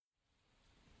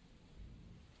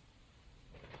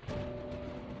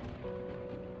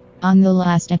On the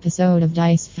last episode of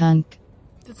Dice Funk.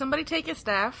 Did somebody take his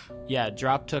staff? Yeah,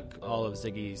 Drop took all of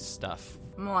Ziggy's stuff.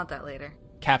 I want that later.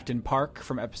 Captain Park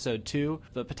from episode 2,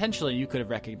 but potentially you could have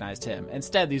recognized him.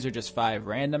 Instead, these are just 5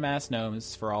 random-ass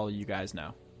gnomes for all you guys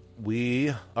know.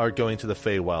 We are going to the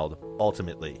Feywild,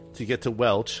 ultimately, to get to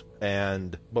Welch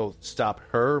and both stop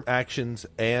her actions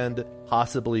and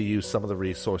possibly use some of the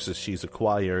resources she's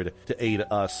acquired to aid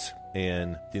us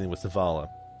in dealing with Zavala.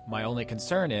 My only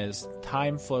concern is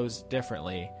time flows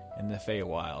differently in the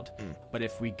Feywild. But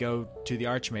if we go to the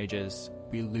Archmages,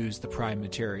 we lose the prime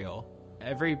material.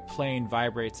 Every plane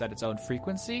vibrates at its own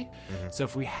frequency, so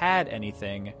if we had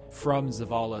anything from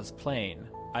Zavala's plane,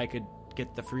 I could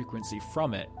get the frequency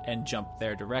from it and jump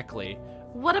there directly.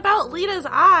 What about Lita's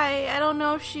eye? I don't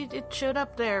know if it showed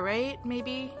up there, right?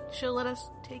 Maybe she'll let us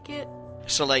take it?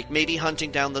 So, maybe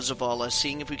hunting down the Zavala,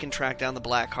 seeing if we can track down the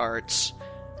Black Hearts.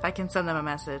 I can send them a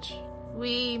message.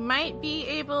 We might be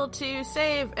able to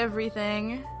save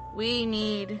everything. We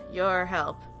need your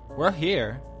help. We're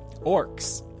here.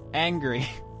 Orcs. Angry.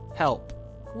 Help.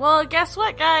 Well, guess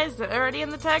what, guys? They're already in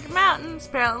the Tiger Mountains.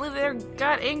 Apparently they've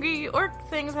got angry orc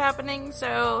things happening,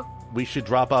 so... We should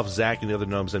drop off Zack and the other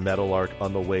gnomes in Meadowlark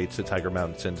on the way to Tiger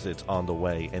Mountain since it's on the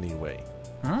way anyway.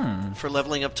 For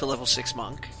leveling up to level 6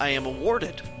 monk, I am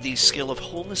awarded the skill of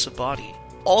wholeness of body.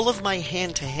 All of my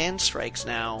hand-to-hand strikes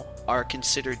now are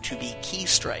considered to be key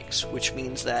strikes, which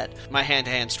means that my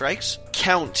hand-to-hand strikes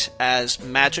count as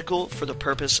magical for the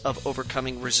purpose of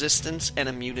overcoming resistance and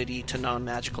immunity to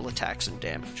non-magical attacks and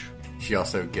damage. She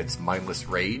also gets mindless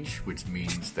rage, which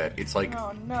means that it's like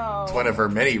Oh, no. it's one of her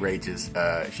many rages.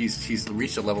 She's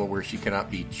reached a level where she cannot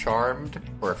be charmed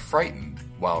or frightened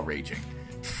while raging.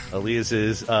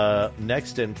 Elias's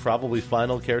next and probably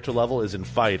final character level is in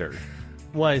Fighter.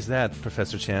 Why is that,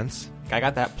 Professor Chance? I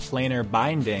got that planar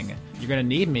binding. You're gonna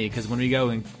need me, because when we go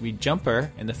and we jump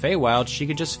her in the Feywild, she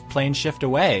could just plane shift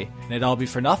away, and it'd all be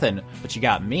for nothing. But you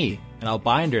got me, and I'll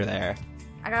bind her there.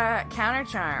 I got counter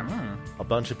charm. A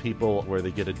bunch of people where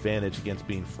they get advantage against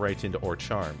being frightened or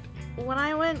charmed. When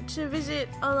I went to visit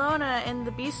Alona in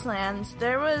the Beastlands,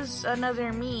 there was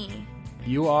another me.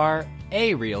 You are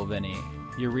a real Vinny.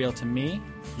 You're real to me.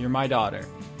 You're my daughter.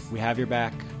 We have your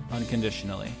back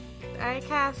unconditionally. I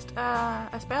cast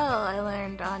a spell I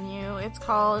learned on you. It's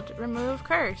called Remove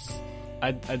Curse.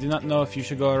 I do not know if you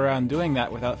should go around doing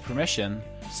that without permission.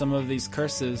 Some of these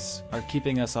curses are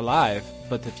keeping us alive,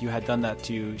 but if you had done that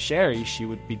to Sherry, she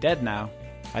would be dead now.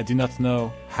 I do not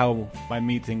know how my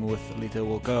meeting with Lita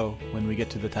will go when we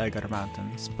get to the Tiger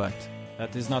Mountains, but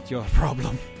that is not your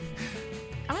problem.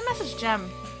 I'm gonna message Jem.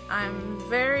 I'm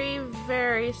very,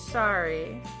 very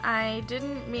sorry. I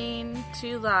didn't mean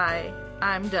to lie.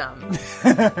 I'm dumb.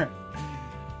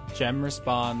 Jem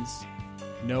responds,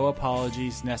 "No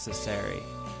apologies necessary.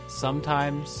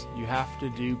 Sometimes you have to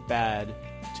do bad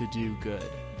to do good.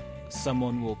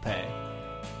 Someone will pay."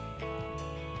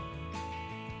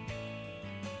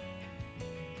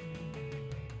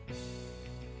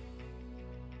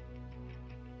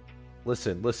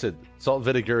 Listen. Salt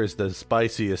vinegar is the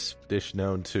spiciest dish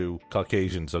known to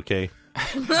Caucasians, okay?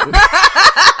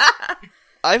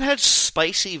 I've had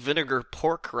spicy vinegar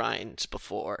pork rinds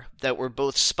before that were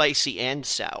both spicy and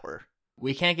sour.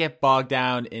 We can't get bogged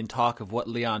down in talk of what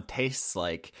Leon tastes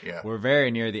like. Yeah. We're very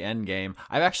near the end game.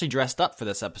 I've actually dressed up for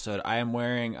this episode. I am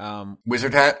wearing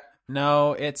Wizard hat?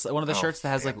 no, it's one of the Oh, shirts that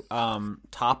has yeah. like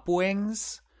top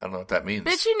wings. I don't know what that means.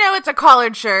 Bitch, you know it's a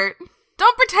collared shirt.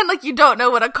 Don't pretend like you don't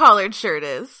know what a collared shirt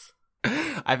is.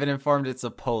 I've been informed it's a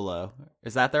polo.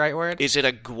 Is that the right word? Is it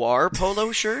a guar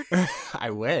polo shirt? I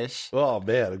wish. Oh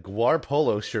man, a Guar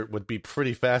polo shirt would be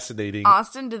pretty fascinating.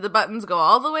 Austin, did the buttons go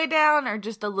all the way down or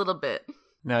just a little bit?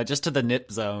 No, just to the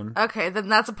nip zone. Okay, then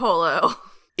that's a polo.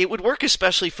 It would work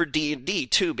especially for D&D,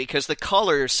 too, because the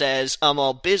collar says, I'm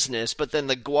all business, but then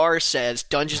the guar says,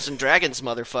 Dungeons and Dragons,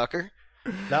 motherfucker.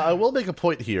 Now, I will make a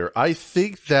point here. I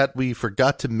think that we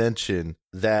forgot to mention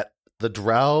that the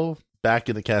drow back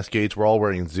in the Cascades were all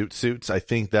wearing zoot suits. I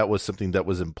think that was something that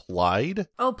was implied.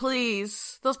 Oh,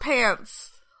 please. Those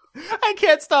pants. I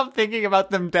can't stop thinking about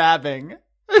them dabbing.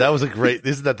 That was a great...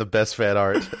 Isn't that the best fan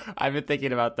art? I've been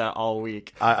thinking about that all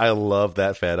week. I love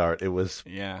that fan art. It was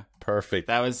Yeah. perfect.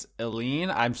 That was Eileen.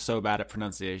 I'm so bad at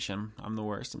pronunciation. I'm the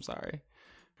worst. I'm sorry.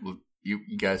 Well, you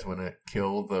guys want to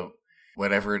kill the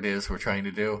whatever it is we're trying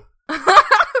to do?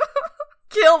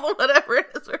 Kill whatever it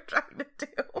is we're trying to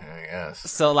do. I guess.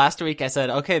 So last week I said,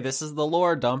 okay, this is the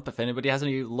lore dump. If anybody has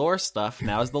any lore stuff,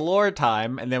 now is the lore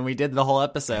time. And then we did the whole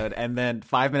episode. And then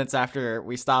 5 minutes after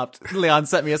we stopped, Leon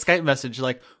sent me a Skype message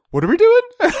like, what are we doing?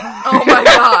 Oh my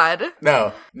god.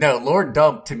 No, Lord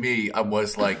Dump to me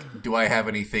was like, do I have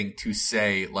anything to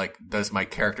say? Like, does my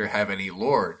character have any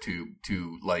lore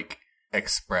to like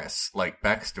express, like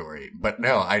backstory? But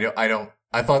no, I don't.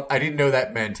 I didn't know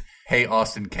that meant, hey,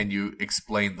 Austin, can you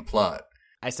explain the plot?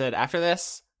 I said, after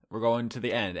this, we're going to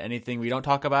the end. Anything we don't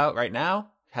talk about right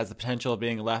now has the potential of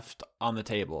being left on the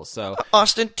table. So,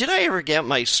 Austin, did I ever get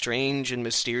my strange and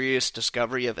mysterious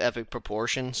discovery of epic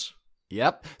proportions?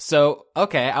 yep. So,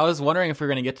 okay, I was wondering if we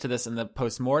were going to get to this in the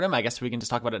post-mortem. I guess we can just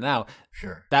talk about it now.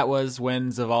 Sure. That was when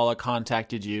Zavala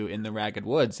contacted you in the Ragged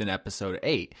Woods in episode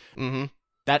 8. Mm-hmm.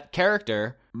 That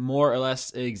character more or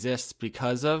less exists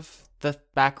because of the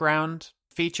background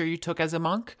feature you took as a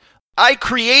monk. I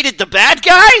created the bad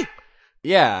guy?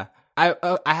 Yeah.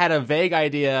 I had a vague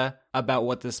idea about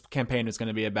what this campaign was going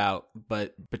to be about,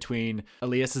 but between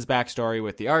Elias's backstory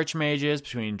with the Archmages,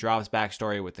 between Drop's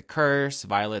backstory with the Curse,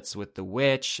 Violet's with the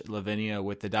Witch, Lavinia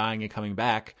with the dying and coming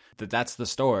back, that's the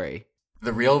story.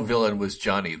 The real villain was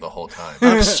Johnny the whole time.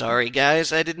 I'm sorry,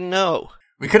 guys. I didn't know.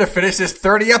 We could have finished this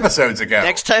 30 episodes ago.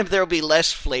 Next time there'll be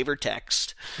less flavor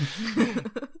text.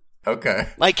 Okay.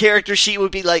 My character sheet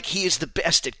would be like, he is the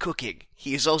best at cooking.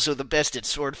 He is also the best at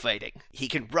sword fighting. He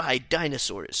can ride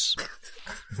dinosaurs.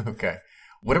 Okay.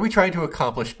 What are we trying to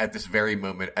accomplish at this very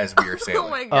moment as we are sailing? Oh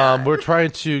my god. We're trying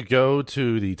to go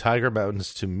to the Tiger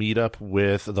Mountains to meet up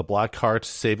with the Black Hearts,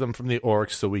 save them from the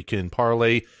orcs so we can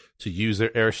parlay to use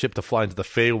their airship to fly into the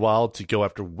Feywild to go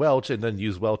after Welch and then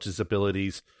use Welch's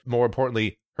abilities, more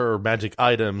importantly, her magic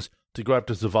items, to go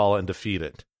after Zavala and defeat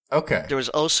it. Okay. There was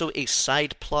also a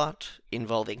side plot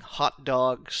involving hot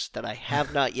dogs that I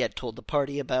have not yet told the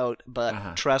party about,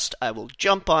 but trust I will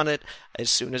jump on it as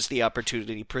soon as the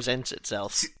opportunity presents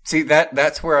itself. See,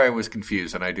 that's where I was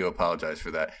confused, and I do apologize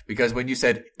for that. Because when you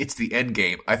said it's the end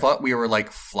game, I thought we were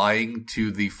like flying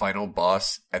to the final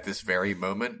boss at this very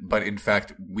moment, but in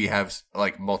fact, we have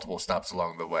like multiple stops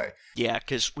along the way. Yeah,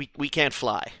 because we can't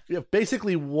fly. We have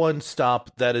basically one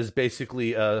stop that is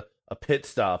basically a pit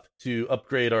stop to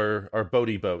upgrade our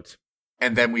boaty boat.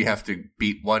 And then we have to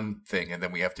beat one thing, and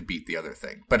then we have to beat the other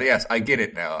thing. But yes, I get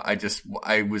it now.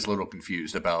 I was a little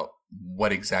confused about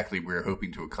what exactly we were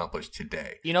hoping to accomplish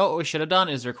today. You know what we should have done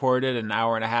is recorded an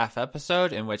 1.5-hour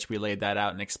episode in which we laid that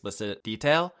out in explicit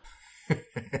detail.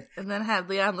 And then had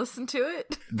Leon listen to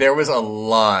it. There was a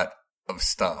lot of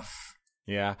stuff.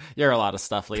 Yeah, you're a lot of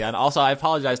stuff, Leon. Also, I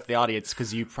apologize to the audience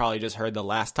because you probably just heard the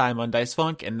last time on Dice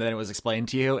Funk, and then it was explained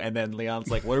to you, and then Leon's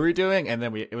like, what are we doing? And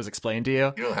then it was explained to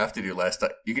you. You don't have to do last time.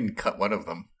 You can cut one of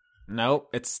them. Nope,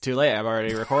 it's too late. I've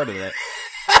already recorded it.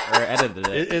 Or edited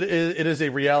it. It is a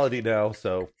reality now,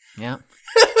 so... Yeah.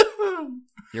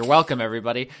 You're welcome,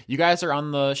 everybody. You guys are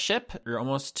on the ship. You're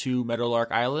almost to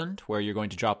Meadowlark Island, where you're going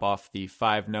to drop off the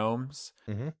 5 gnomes.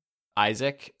 Mm-hmm.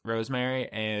 Isaac, Rosemary,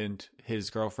 and his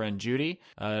girlfriend Judy.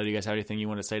 Do you guys have anything you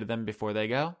want to say to them before they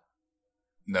go?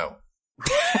 No.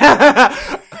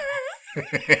 To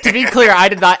be clear, I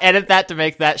did not edit that to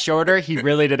make that shorter. He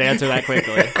really did answer that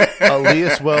quickly.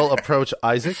 Elias will approach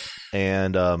Isaac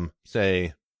and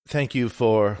say, thank you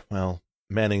for,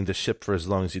 manning the ship for as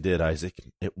long as you did, Isaac.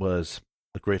 It was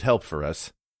a great help for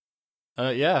us.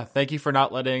 Yeah, thank you for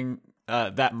not letting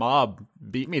that mob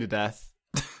beat me to death.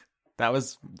 That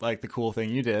was, like, the cool thing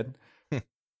you did.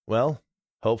 Well,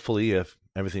 hopefully, if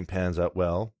everything pans out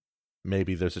well,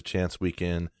 maybe there's a chance we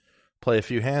can play a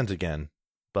few hands again.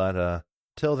 But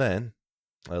till then,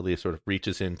 Elias sort of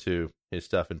reaches into his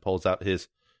stuff and pulls out his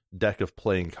deck of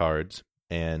playing cards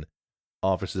and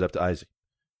offers it up to Isaac.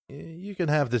 You can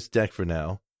have this deck for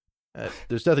now.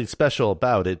 There's nothing special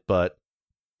about it, but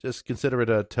just consider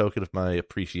it a token of my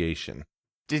appreciation.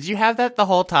 Did you have that the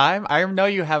whole time? I know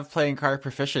you have playing card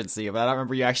proficiency, but I don't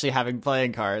remember you actually having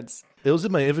playing cards. It was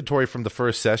in my inventory from the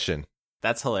first session.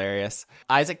 That's hilarious.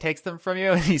 Isaac takes them from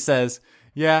you and he says,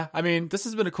 yeah, I mean, this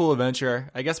has been a cool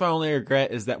adventure. I guess my only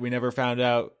regret is that we never found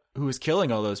out who was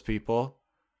killing all those people.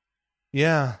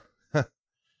 Yeah.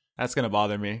 That's going to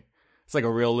bother me. It's like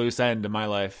a real loose end in my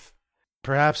life.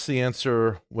 Perhaps the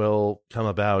answer will come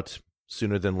about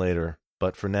sooner than later.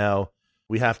 But for now,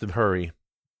 we have to hurry.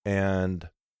 And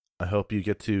I hope you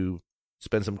get to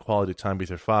spend some quality time with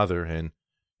your father and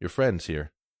your friends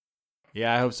here.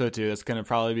 Yeah, I hope so too. That's going to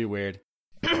probably be weird.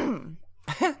 Hey,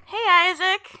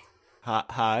 Isaac.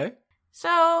 Hi? So,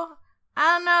 I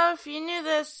don't know if you knew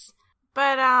this,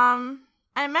 but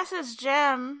I messaged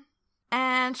Jem,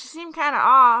 and she seemed kind of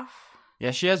off.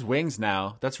 Yeah, she has wings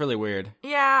now. That's really weird.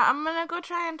 Yeah, I'm gonna go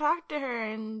try and talk to her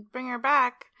and bring her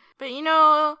back. But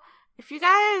if you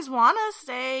guys want to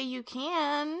stay, you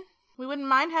can. We wouldn't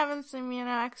mind having some,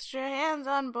 extra hands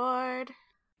on board.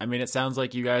 I mean, it sounds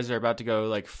like you guys are about to go,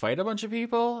 like, fight a bunch of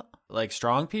people, like,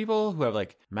 strong people who have,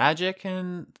 like, magic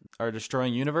and are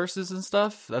destroying universes and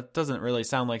stuff. That doesn't really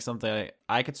sound like something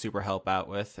I could super help out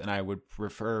with, and I would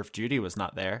prefer if Judy was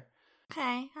not there.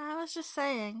 Okay, I was just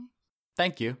saying.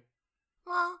 Thank you.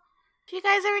 Well, if you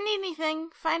guys ever need anything,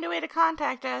 find a way to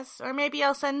contact us, or maybe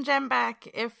I'll send Jem back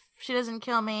if she doesn't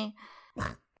kill me.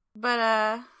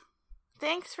 But,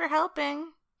 thanks for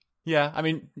helping. Yeah, I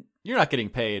mean, you're not getting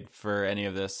paid for any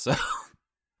of this, so...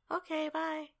 Okay,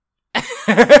 bye.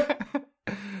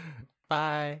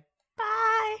 Bye.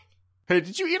 Bye. Hey,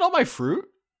 did you eat all my fruit?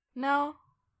 No,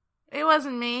 it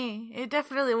wasn't me. It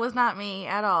definitely was not me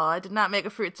at all. I did not make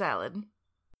a fruit salad.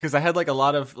 Because I had, like, a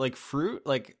lot of, like, fruit,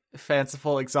 like,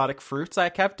 fanciful exotic fruits I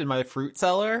kept in my fruit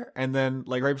cellar, and then,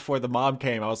 like, right before the mob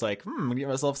came, I was like, I'm gonna get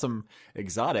myself some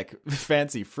exotic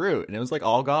fancy fruit, and it was, like,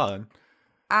 all gone.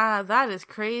 Ah, that is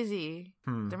crazy.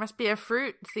 There must be a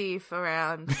fruit thief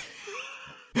around.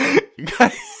 You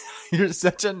guys, you're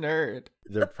such a nerd.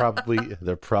 They're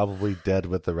probably dead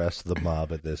with the rest of the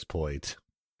mob at this point.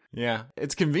 Yeah,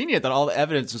 it's convenient that all the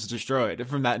evidence was destroyed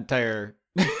from that entire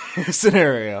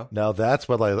scenario. Now that's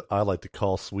what I like to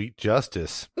call sweet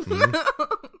justice.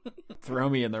 Throw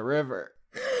me in the river.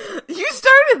 You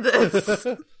started this!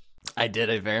 I did.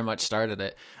 I very much started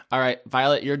it. All right,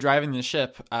 Violet, you're driving the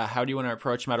ship. How do you want to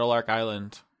approach Meadowlark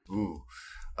Island? Ooh.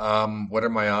 What are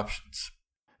my options?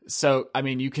 So, I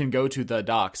mean, you can go to the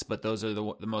docks, but those are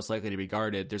the most likely to be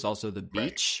guarded. There's also the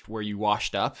beach where you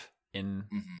washed up in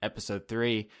episode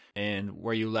 3, and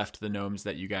where you left the gnomes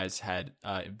that you guys had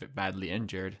badly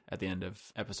injured at the end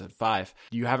of episode 5.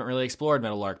 You haven't really explored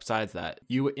Meadowlark besides that.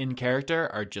 You, in character,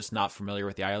 are just not familiar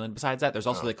with the island besides that. There's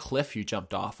also the cliff you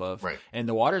jumped off of, and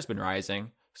the water's been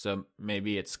rising, so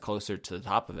maybe it's closer to the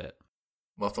top of it.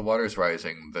 Well, if the water's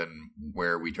rising, then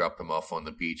where we dropped them off on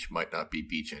the beach might not be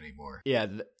beach anymore. Yeah,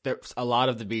 there's a lot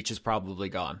of the beach is probably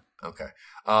gone. Okay.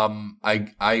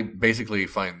 I basically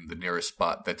find the nearest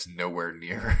spot that's nowhere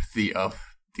near the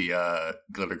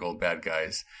glitter gold bad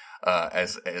guys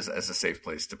as a safe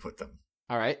place to put them.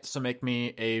 All right, so make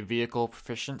me a vehicle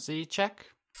proficiency check.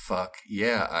 Fuck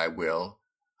yeah, I will.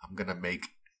 I'm gonna make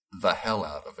the hell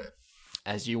out of it.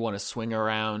 As you want to swing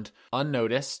around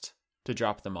unnoticed to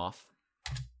drop them off.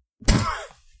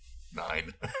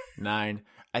 9.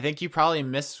 I think you probably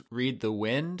misread the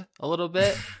wind a little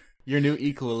bit. Your new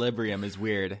equilibrium is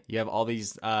weird. You have all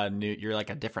these you're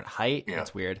like a different height. Yeah.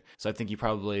 That's weird. So I think you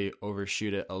probably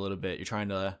overshoot it a little bit. You're trying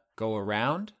to go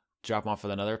around, drop them off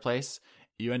at another place.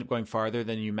 You end up going farther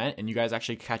than you meant, and you guys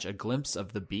actually catch a glimpse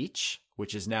of the beach,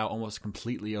 which is now almost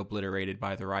completely obliterated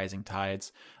by the rising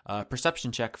tides.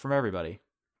 Perception check from everybody.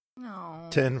 No.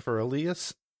 10 for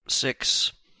Elias.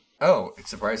 6. Oh, it's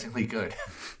surprisingly good.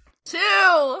 2!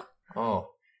 Oh.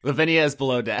 Lavinia is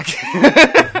below deck.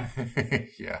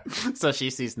 Yeah. So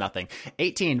she sees nothing.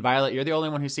 18, Violet, you're the only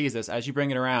one who sees this. As you bring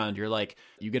it around, you're like,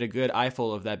 you get a good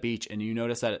eyeful of that beach, and you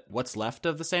notice that what's left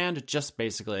of the sand, just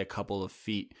basically a couple of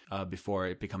feet before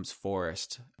it becomes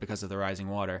forest because of the rising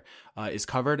water, is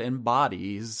covered in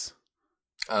bodies.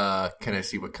 Can I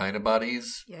see what kind of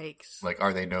bodies? Yikes. Like,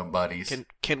 are they gnome bodies?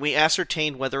 Can we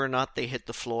ascertain whether or not they hit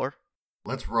the floor?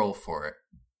 Let's roll for it.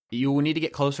 You will need to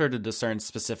get closer to discern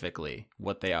specifically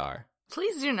what they are.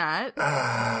 Please do not.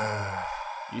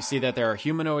 You see that there are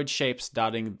humanoid shapes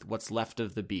dotting what's left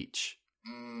of the beach.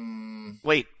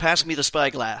 Wait, pass me the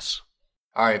spyglass.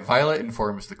 All right, Violet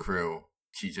informs the crew.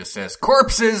 She just says,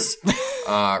 corpses!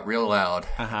 Real loud.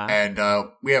 And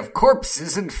we have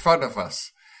corpses in front of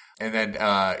us. And then,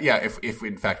 if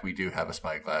in fact we do have a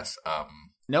spyglass,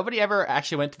 Nobody ever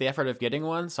actually went to the effort of getting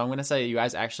one, so I'm going to say you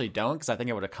guys actually don't, because I think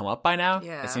it would have come up by now.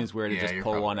 Yeah. It seems weird to just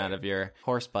pull one out of your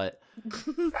horse butt.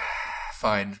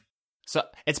 Fine. So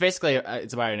it's basically,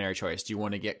 it's a binary choice. Do you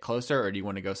want to get closer, or do you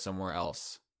want to go somewhere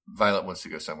else? Violet wants to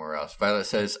go somewhere else. Violet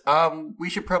says, we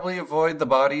should probably avoid the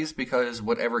bodies, because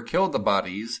whatever killed the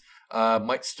bodies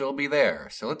might still be there.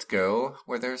 So let's go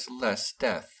where there's less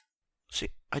death. See,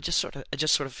 I just sort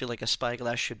of feel like a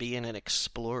spyglass should be in an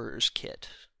explorer's kit.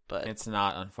 But it's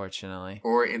not, unfortunately.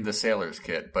 Or in the sailor's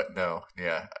kit, but no.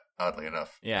 Yeah, oddly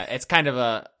enough. Yeah, it's kind of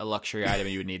a luxury item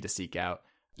you would need to seek out.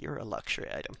 You're a luxury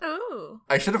item. Ooh.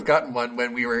 I should have gotten one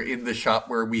when we were in the shop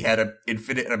where we had an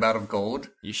infinite amount of gold.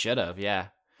 You should have, yeah.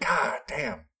 God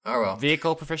damn. Oh well.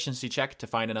 Vehicle proficiency check to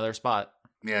find another spot.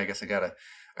 Yeah, I guess I gotta.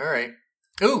 All right.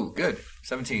 Ooh, good.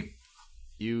 17.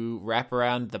 You wrap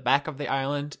around the back of the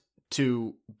island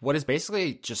to what is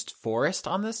basically just forest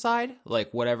on this side.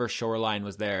 Like, whatever shoreline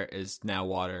was there is now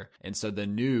water. And so the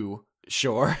new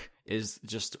shore is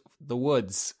just the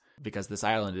woods, because this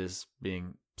island is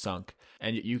being sunk.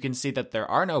 And you can see that there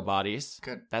are no bodies.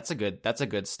 Good. That's a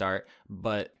good start.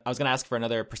 But I was going to ask for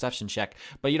another perception check,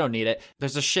 but you don't need it.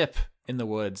 There's a ship in the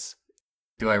woods.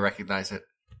 Do I recognize it?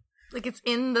 Like it's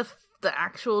in the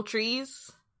actual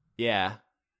trees? Yeah.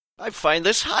 I find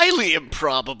this highly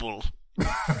improbable.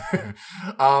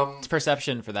 It's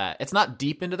perception for that. It's not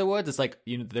deep into the woods. It's like,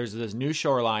 there's this new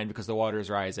shoreline because the water is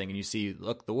rising, and you see,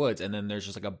 look, the woods, and then there's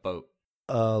just like a boat.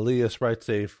 Elias writes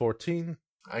a 14.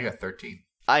 I got 13.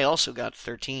 I also got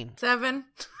 13. 7.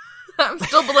 I'm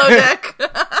still below deck.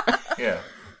 Yeah.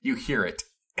 You hear it.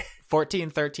 14,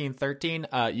 13, 13.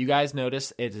 You guys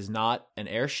notice it is not an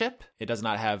airship. It does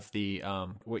not have the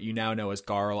what you now know as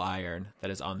Garl iron that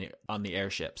is on the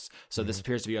airships. So this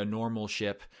appears to be a normal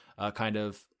ship, kind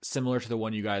of similar to the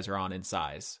one you guys are on in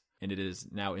size, and it is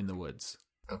now in the woods.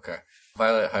 Okay.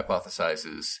 Violet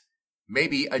hypothesizes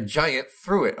maybe a giant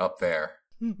threw it up there.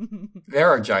 There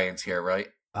are giants here, right?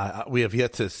 We have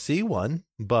yet to see one,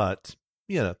 but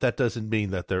that doesn't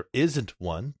mean that there isn't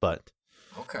one. But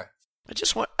Okay. I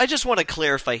just want to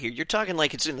clarify here. You're talking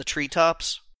like it's in the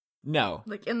treetops? No,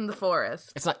 Like in the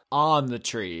forest. it's not on the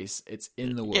trees. It's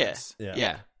in the woods.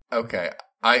 Yeah. Okay.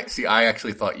 I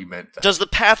actually thought you meant that. Does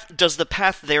the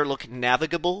path there look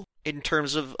navigable in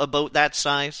terms of a boat that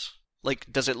size? Like,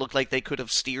 does it look like they could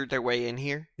have steered their way in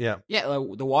here? Yeah. Yeah,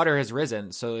 the water has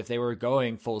risen, so if they were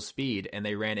going full speed and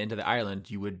they ran into the island,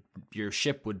 your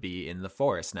ship would be in the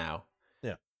forest now.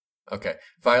 Yeah. Okay.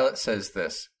 Violet says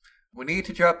this. We need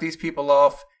to drop these people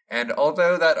off, and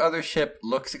although that other ship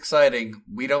looks exciting,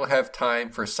 we don't have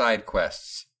time for side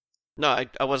quests. No,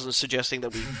 I wasn't suggesting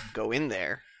that we go in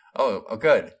there. Oh,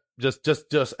 good.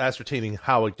 Just ascertaining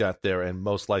how it got there, and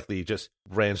most likely just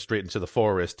ran straight into the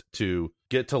forest to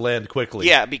get to land quickly.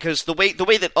 Yeah, because the way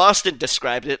that Austin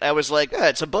described it, I was like,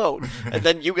 it's a boat. And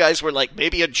then you guys were like,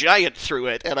 maybe a giant threw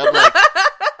it. And I'm like,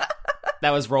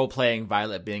 That was role-playing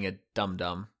Violet being a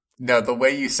dum-dum. No, the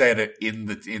way you said it in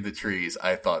the trees,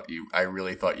 I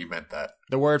really thought you meant that.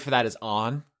 The word for that is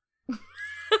on.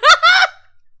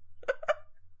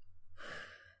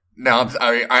 No,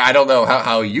 I don't know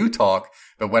how you talk,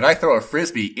 but when I throw a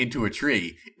frisbee into a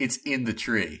tree, it's in the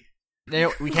tree.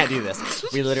 No, we can't do this.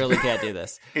 We literally can't do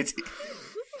this. It's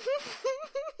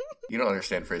you don't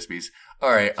understand frisbees. All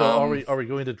right. So are we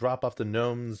going to drop off the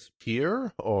gnomes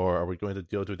here, or are we going to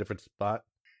go to a different spot?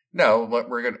 No, but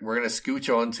we're gonna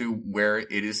scooch on to where it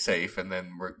is safe, and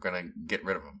then we're gonna get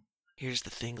rid of them. here's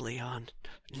the thing, Leon.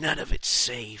 None of it's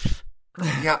safe.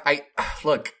 Yeah,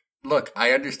 look.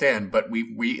 I understand, but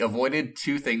we avoided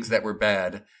two things that were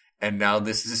bad, and now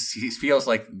he feels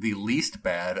like the least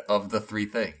bad of the three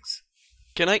things.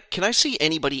 Can I see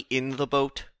anybody in the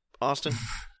boat, Austin?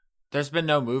 There's been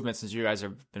no movement since you guys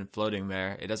have been floating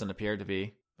there. It doesn't appear to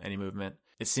be any movement.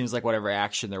 It seems like whatever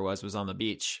action there was on the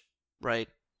beach. Right.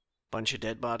 Bunch of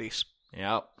dead bodies.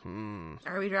 Yep.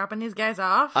 Are we dropping these guys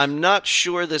off? I'm not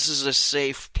sure this is a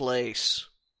safe place.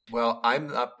 Well, I'm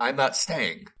not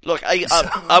staying. Look,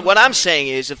 what I'm saying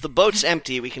is, if the boat's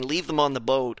empty, we can leave them on the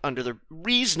boat under the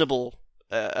reasonable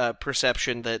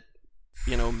perception that,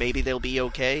 maybe they'll be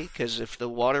okay, because if the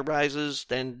water rises,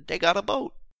 then they got a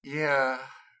boat. Yeah,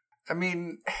 I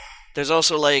mean... There's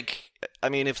also,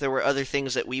 if there were other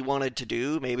things that we wanted to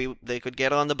do, maybe they could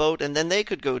get on the boat, and then they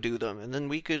could go do them, and then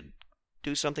we could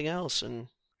do something else, and...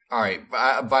 All right,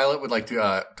 Violet would like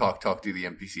to talk to the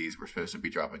NPCs we're supposed to be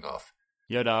dropping off.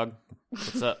 Yo, dog.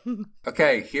 What's up?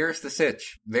 Okay, here's the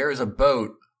sitch. There is a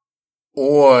boat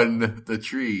on the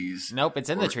trees. Nope, it's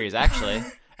in the trees, actually.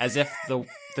 As if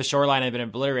the shoreline had been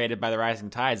obliterated by the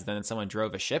rising tides, then someone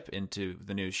drove a ship into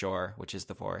the new shore, which is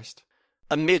the forest.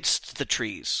 Amidst the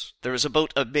trees. There is a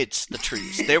boat amidst the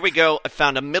trees. There we go. I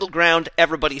found a middle ground.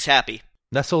 Everybody's happy.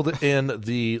 Nestled in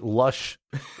the lush,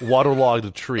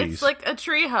 waterlogged trees. It's like a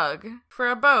tree hug for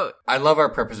a boat. I love our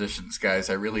prepositions, guys.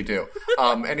 I really do.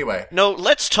 Anyway. No,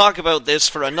 let's talk about this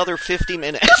for another 50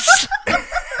 minutes.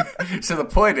 So the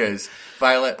point is,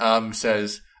 Violet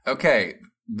says, okay,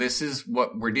 this is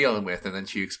what we're dealing with. And then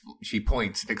she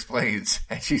points and explains.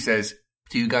 And she says,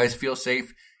 do you guys feel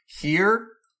safe here?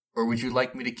 Or would you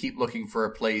like me to keep looking for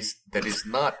a place that is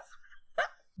not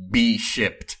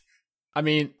bee-shipped? I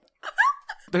mean,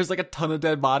 there's like a ton of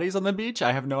dead bodies on the beach.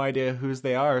 I have no idea whose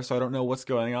they are, so I don't know what's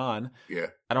going on. Yeah.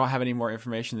 I don't have any more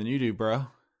information than you do, bro.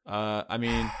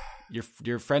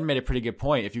 Your friend made a pretty good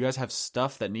point. If you guys have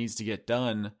stuff that needs to get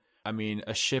done,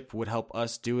 a ship would help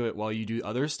us do it while you do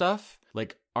other stuff.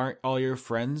 Like, aren't all your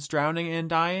friends drowning and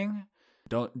dying?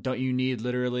 Don't you need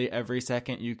literally every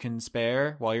second you can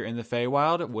spare while you're in the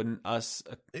Feywild? Wouldn't us...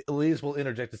 Elise will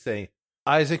interject to say,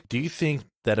 Isaac, do you think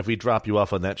that if we drop you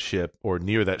off on that ship or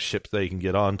near that ship so you can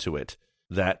get onto it,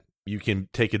 that you can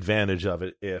take advantage of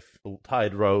it if the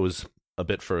tide rose a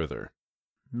bit further.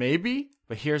 Maybe,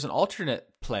 but here's an alternate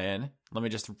plan. Let me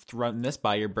just run this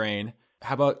by your brain.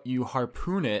 How about you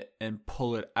harpoon it and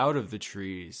pull it out of the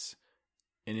trees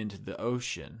and into the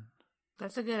ocean?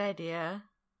 That's a good idea.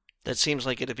 That seems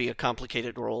like it'd be a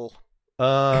complicated roll.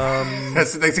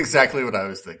 That's exactly what I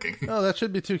was thinking. Oh, that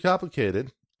shouldn't be too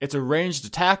complicated. It's a ranged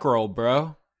attack roll,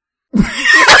 bro.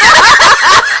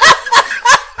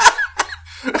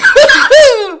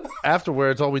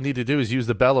 Afterwards, all we need to do is use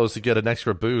the bellows to get an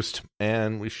extra boost,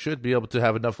 and we should be able to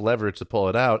have enough leverage to pull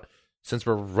it out. Since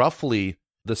we're roughly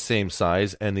the same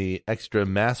size, and the extra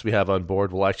mass we have on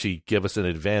board will actually give us an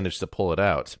advantage to pull it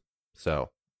out.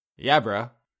 So, Yeah, bro.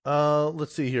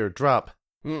 let's see here. Drop.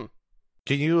 Hmm.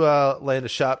 Can you land a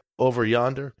shot over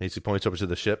yonder? As he points over to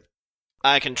the ship.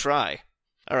 I can try.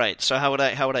 All right. So how would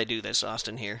I do this,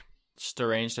 Austin? Here. Just a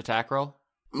ranged attack roll.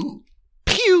 Ooh,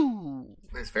 Pew.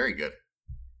 that's very good.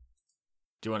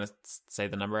 Do you want to say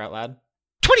the number out loud?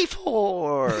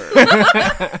 24.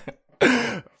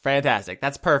 Fantastic.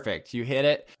 That's perfect. You hit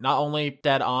it not only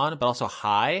dead on, but also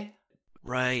high.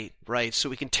 Right. So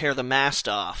we can tear the mast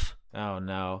off. Oh,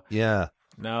 no. Yeah.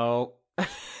 No.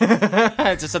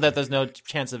 Just so that there's no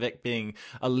chance of it being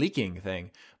a leaking thing.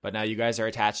 But now you guys are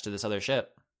attached to this other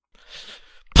ship.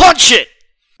 Punch it.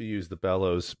 We use the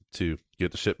bellows to get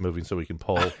the ship moving so we can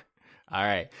pull. All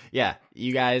right. Yeah.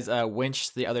 You guys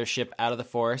winch the other ship out of the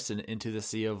forest and into the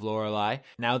Sea of Lorelei.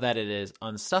 Now that it is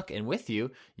unstuck and with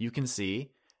you, you can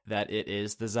see that it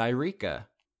is the Zyreka.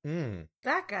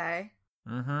 That guy.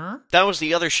 Mm-hmm. That was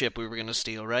the other ship we were going to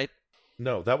steal, right?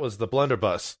 No, that was the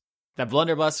blunderbuss. That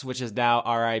blunderbuss, which is now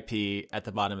RIP at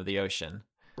the bottom of the ocean.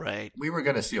 Right. We were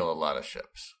going to steal a lot of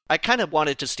ships. I kind of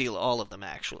wanted to steal all of them,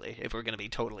 actually, if we're going to be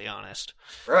totally honest.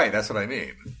 Right, that's what I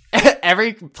mean.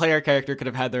 Every player character could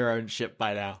have had their own ship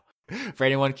by now. For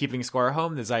anyone keeping score at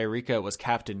home, the Zyreka was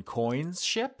Captain Coin's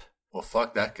ship, Well,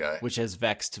 fuck that guy. which has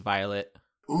vexed Violet.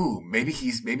 Ooh, maybe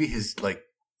he's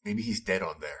dead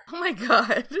on there. Oh my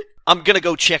god. I'm going to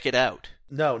go check it out.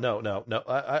 No.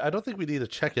 I don't think we need to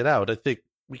check it out. I think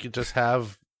we could just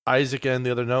have Isaac and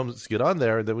the other gnomes get on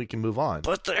there, and then we can move on.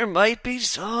 But there might be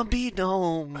zombie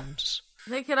gnomes.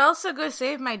 They could also go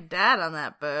save my dad on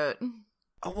that boat.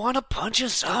 I want to punch a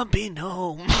zombie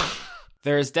gnome.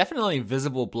 There is definitely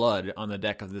visible blood on the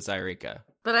deck of the Zyreka.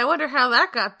 But I wonder how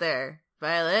that got there,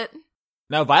 Violet.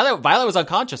 No, Violet was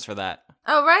unconscious for that.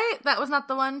 Oh, right? That was not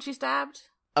the one she stabbed?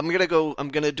 I'm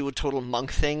gonna do a total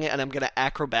monk thing, and I'm gonna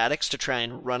acrobatics to try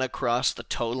and run across the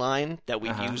tow line that we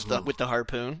used with the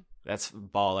harpoon. That's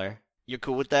baller. You're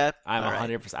cool with that? I'm All right.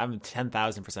 100%. I'm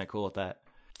 10,000% cool with that.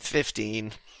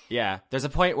 15. Yeah, there's a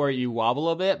point where you wobble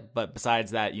a bit, but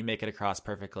besides that, you make it across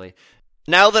perfectly.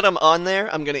 Now that I'm on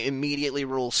there, I'm gonna immediately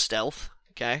roll stealth.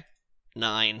 Okay?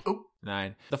 9.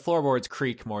 9. The floorboards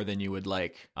creak more than you would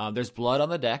like. There's blood on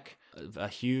the deck, a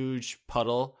huge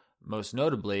puddle, most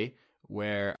notably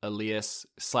where Elias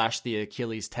slashed the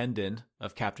Achilles tendon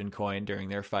of Captain Coin during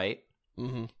their fight.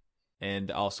 Mm-hmm.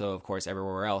 And also, of course,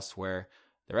 everywhere else where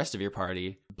the rest of your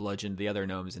party bludgeoned the other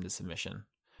gnomes into submission.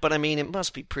 But I mean, it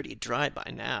must be pretty dry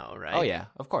by now, right? Oh, yeah,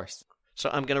 of course. So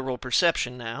I'm gonna roll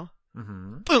perception now.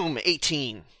 Mm-hmm. Boom!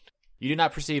 18. You do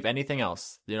not perceive anything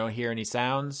else. You don't hear any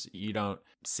sounds. You don't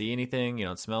see anything. You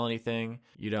don't smell anything.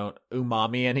 You don't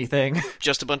umami anything.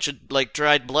 Just a bunch of,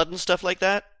 dried blood and stuff like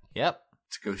that? Yep.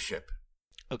 It's a ghost ship.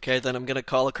 Okay, then I'm gonna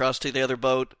call across to the other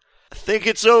boat. I think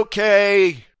it's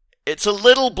okay. It's a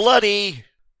little bloody,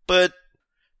 but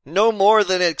no more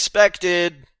than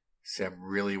expected. See, I'm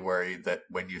really worried that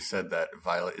when you said that,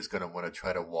 Violet is going to want to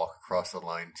try to walk across the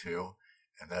line too,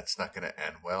 and that's not going to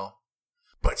end well.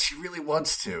 But she really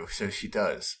wants to, so she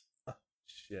does.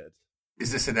 Shit.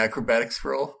 Is this an acrobatics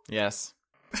roll? Yes.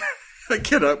 I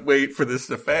cannot wait for this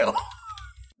to fail.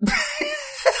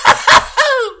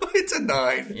 It's a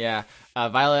 9. Yeah.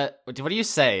 Violet, what do you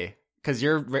say? Because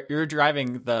you're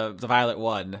driving the Violet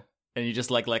one, and you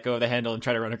just let go of the handle and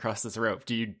try to run across this rope.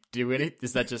 Do you do any?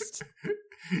 Is that just?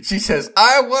 She says,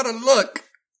 I want to look.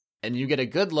 And you get a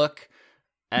good look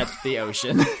at the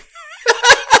ocean.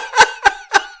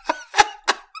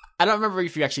 I don't remember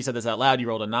if you actually said this out loud. You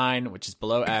rolled a 9, which is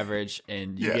below average,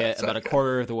 and you get about a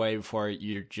quarter of the way before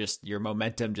your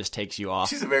momentum just takes you off.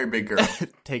 She's a very big girl.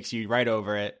 Takes you right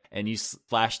over it, and you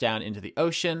splash down into the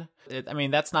ocean.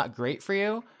 That's not great for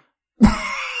you.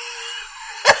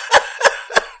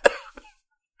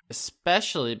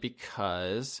 Especially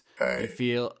because you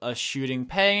feel a shooting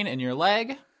pain in your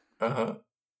leg. Uh-huh.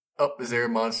 Oh, is there a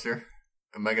monster?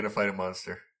 Am I going to fight a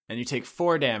monster? And you take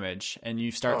 4 damage, and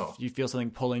you feel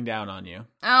something pulling down on you.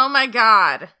 Oh my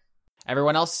god.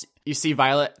 Everyone else, you see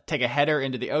Violet take a header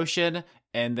into the ocean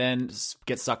and then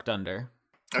get sucked under.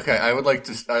 Okay, I'd like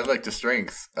to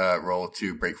strength roll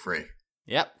to break free.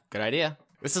 Yep, good idea.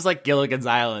 This is like Gilligan's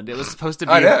Island. It was supposed to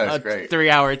be a a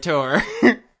 3-hour tour.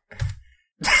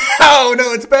 Oh,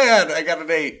 no, it's bad. I got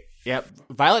an 8. Yep.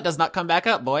 Violet does not come back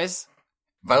up, boys.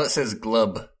 Violet says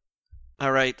glub.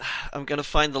 All right, I'm going to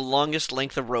find the longest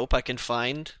length of rope I can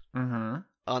find on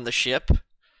the ship,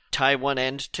 tie one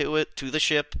end to it, to the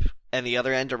ship, and the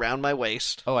other end around my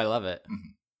waist. Oh, I love it.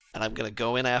 And I'm going to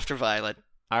go in after Violet.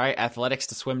 All right, athletics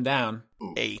to swim down.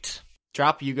 8.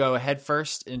 Drop, you go head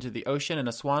first into the ocean in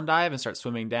a swan dive and start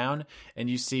swimming down, and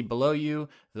you see below you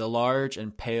the large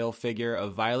and pale figure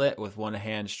of Violet with one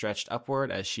hand stretched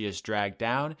upward as she is dragged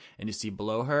down, and you see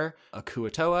below her a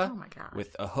Kuo-toa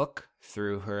with a hook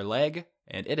through her leg,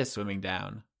 and it is swimming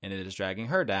down, and it is dragging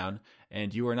her down,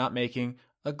 and you are not making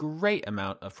a great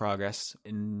amount of progress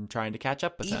in trying to catch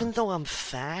up with them. Even though I'm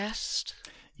fast?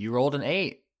 You rolled an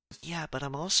 8. Yeah, but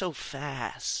I'm also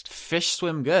fast. Fish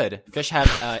swim good. Fish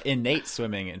have innate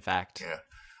swimming, in fact. Yeah.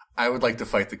 I would like to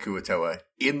fight the Kuo-toa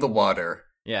in the water.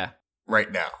 Yeah.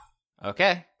 Right now.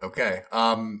 Okay. Okay.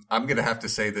 I'm going to have to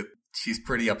say that she's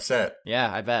pretty upset. Yeah,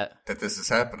 I bet. That this is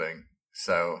happening.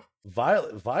 So.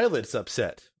 Violet's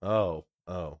upset. Oh.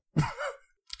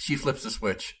 She flips the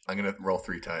switch. I'm going to roll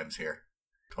 3 times here.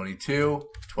 22,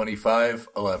 25,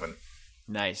 11.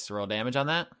 Nice. Roll damage on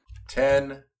that.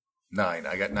 10, 9.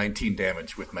 I got 19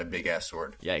 damage with my big ass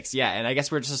sword. Yikes! Yeah, and I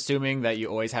guess we're just assuming that you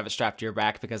always have it strapped to your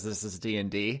back because this is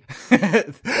D&D.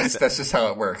 That's just how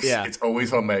it works. Yeah. It's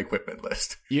always on my equipment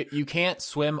list. You can't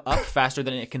swim up faster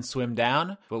than it can swim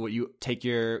down, but what you take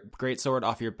your greatsword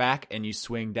off your back and you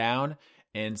swing down,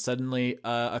 and suddenly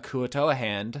a Kuo-toa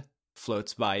hand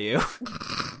floats by you.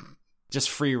 Just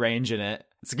free range in it.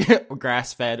 It's a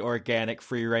grass-fed, organic,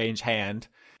 free-range hand.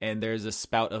 And there's a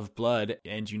spout of blood,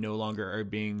 and you no longer are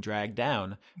being dragged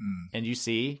down. And you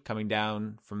see, coming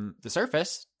down from the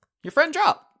surface, your friend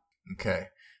Drop. Okay.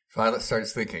 Violet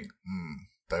starts thinking,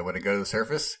 do I want to go to the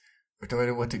surface? Or do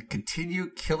I want to continue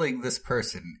killing this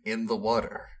person in the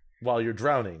water? While you're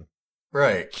drowning.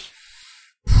 Right.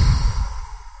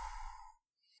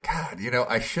 God,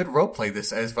 I should roleplay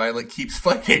this as Violet keeps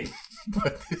fighting.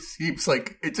 But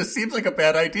it just seems like a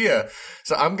bad idea.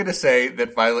 So I'm going to say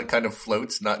that Violet kind of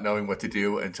floats, not knowing what to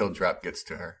do until Drop gets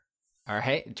to her. All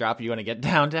right, Drop, you want to get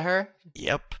down to her?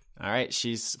 Yep. All right,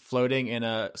 she's floating in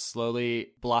a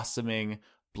slowly blossoming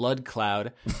blood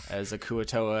cloud as a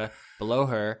Kuo-toa below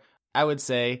her. I would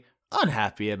say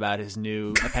unhappy about his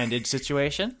new appendage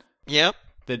situation. Yep.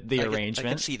 The arrangement.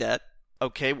 I can see that.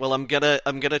 Okay, well, I'm gonna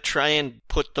try and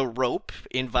put the rope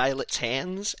in Violet's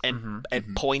hands and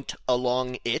point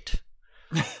along it,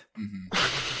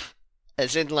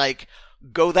 as in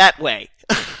go that way.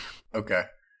 Okay,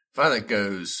 Violet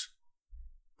goes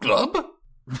glub,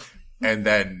 and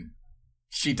then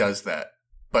she does that,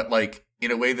 but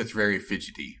in a way that's very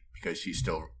fidgety because she's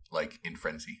still in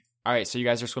frenzy. All right, so you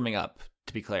guys are swimming up.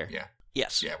 To be clear, yeah,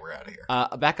 yes, yeah, we're out of here.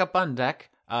 Back up on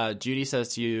deck. Judy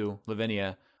says to you,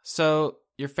 Lavinia. So,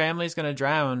 your family's gonna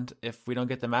drown if we don't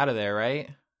get them out of there, right?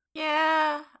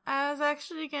 Yeah, I was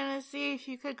actually gonna see if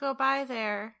you could go by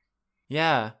there.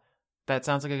 Yeah, that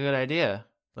sounds like a good idea.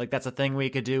 That's a thing we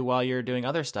could do while you're doing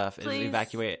other stuff. Please.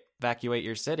 Is evacuate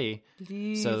your city.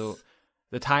 Please. So,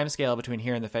 the time scale between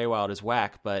here and the Feywild is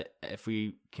whack, but if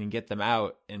we can get them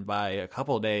out and by a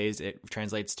couple days, it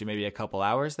translates to maybe a couple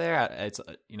hours there. It's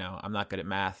I'm not good at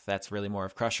math. That's really more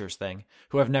of Crusher's thing,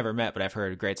 who I've never met, but I've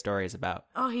heard great stories about.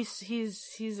 Oh, he's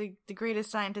the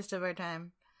greatest scientist of our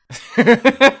time.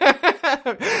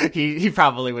 he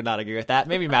probably would not agree with that.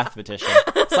 Maybe mathematician.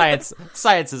 Science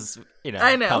is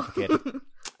I know. complicated.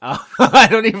 I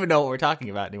don't even know what we're talking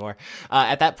about anymore.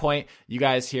 At that point, you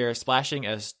guys hear splashing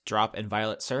as Drop and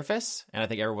Violet surface, and I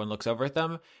think everyone looks over at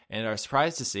them and are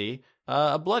surprised to see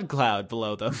a blood cloud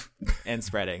below them and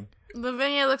spreading.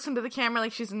 Lavinia looks into the camera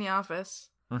like she's in the office.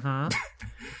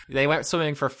 They went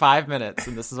swimming for 5 minutes,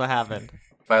 and this is what happened.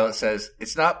 Violet says,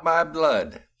 "It's not my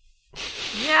blood."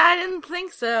 Yeah, I didn't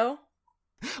think so.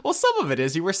 Well, some of it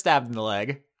is. You were stabbed in the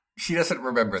leg. She doesn't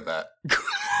remember that.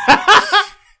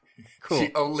 Cool.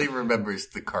 She only remembers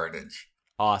the carnage.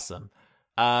 Awesome.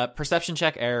 Perception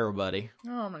check error, buddy.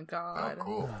 Oh my god. Oh,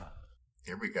 cool.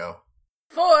 Here we go.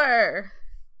 4.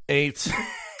 8.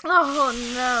 Oh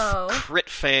no. Crit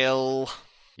fail.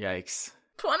 Yikes.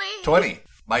 20.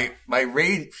 My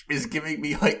rage is giving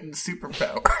me heightened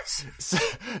superpowers.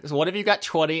 So one of you got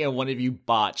 20 and one of you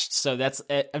botched. So that's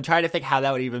it. I'm trying to think how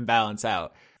that would even balance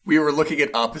out. We were looking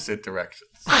at opposite directions.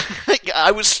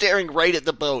 I was staring right at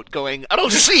the boat, going, "I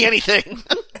don't see anything."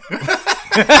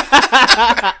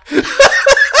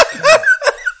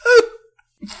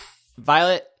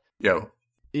 Violet, Yo,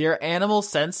 your animal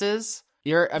senses,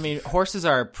 horses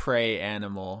are a prey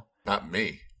animal. not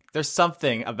me. There's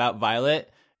something about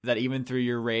Violet that even through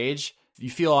your rage, you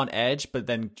feel on edge, but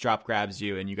then Drop grabs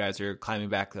you and you guys are climbing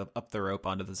back up the rope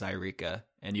onto the Zyreka,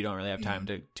 and you don't really have time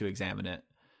to examine it.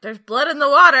 There's blood in the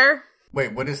water.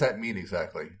 Wait, what does that mean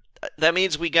exactly? That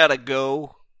means we gotta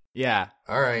go. Yeah.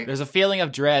 All right. There's a feeling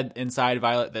of dread inside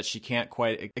Violet that she can't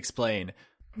quite explain.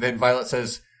 Then Violet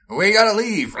says, "We gotta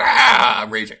leave." Ah,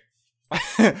 I'm raging.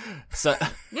 So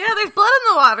Yeah, there's blood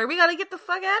in the water. We gotta get the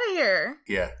fuck out of here.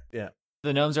 Yeah.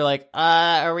 the gnomes are like,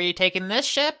 are we taking this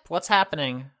ship? What's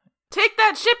happening? Take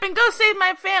that ship and go save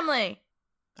my family.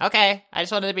 Okay, I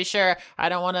just wanted to be sure. I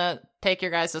don't want to take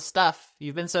your guys' stuff.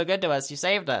 You've been so good to us. You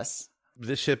saved us.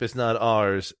 This ship is not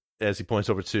ours. As he points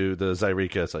over to the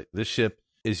Zyreka, it's like, this ship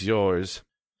is yours.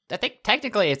 I think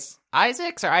technically it's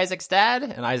Isaac's or Isaac's dad,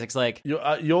 and Isaac's like,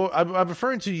 I'm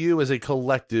referring to you as a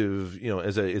collective.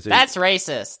 As a. that's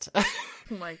racist.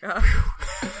 Oh my god.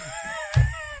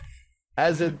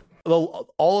 As in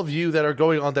all of you that are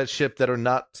going on that ship that are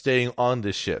not staying on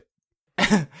this ship.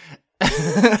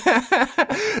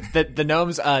 The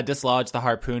gnomes dislodge the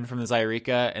harpoon from the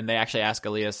Zyreka, and they actually ask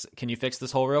Elias, can you fix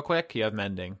this hole real quick? You have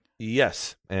mending.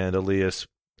 Yes, and Elias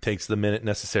takes the minute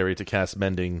necessary to cast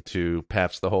mending to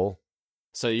patch the hole.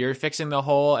 So you're fixing the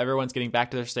hole. Everyone's getting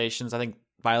back to their stations. I think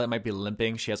Violet might be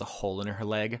limping. She has a hole in her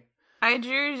leg. I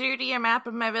drew Judy a map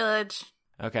of my village.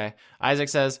 Okay. Isaac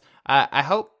says, I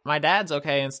hope my dad's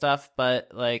okay and stuff,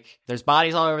 but, there's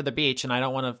bodies all over the beach, and I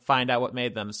don't want to find out what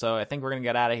made them, so I think we're going to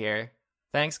get out of here.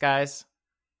 Thanks, guys.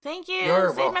 Thank you. You're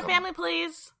Save welcome. my family,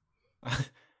 please.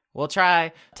 We'll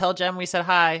try. Tell Jem we said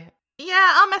hi.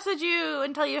 Yeah, I'll message you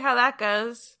and tell you how that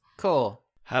goes. Cool.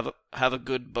 Have a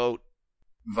good boat.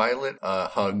 Violet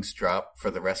hugs Drop for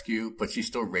the rescue, but she's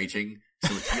still raging,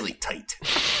 so it's really tight.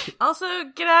 Also,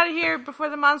 get out of here before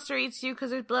the monster eats you because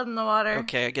there's blood in the water.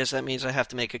 Okay, I guess that means I have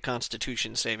to make a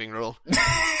Constitution saving roll.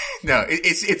 No,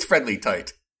 it's friendly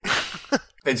tight.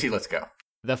 Then she lets go.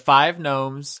 The 5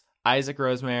 gnomes, Isaac,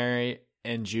 Rosemary,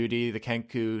 and Judy, the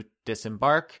Kenku,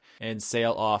 disembark and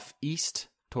sail off east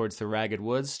towards the Ragged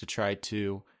Woods to try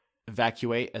to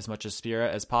evacuate as much of Spira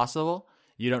as possible.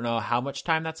 You don't know how much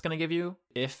time that's going to give you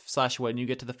if/when you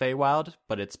get to the Feywild,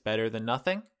 but it's better than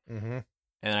nothing. Mm-hmm.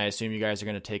 And I assume you guys are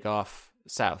going to take off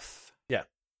south. Yeah.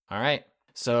 All right.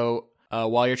 So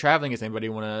while you're traveling, does anybody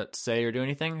want to say or do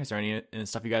anything? Is there any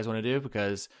stuff you guys want to do?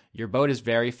 Because your boat is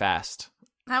very fast.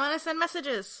 I'm going to send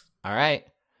messages. All right.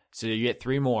 So you get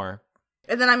 3 more.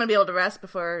 And then I'm going to be able to rest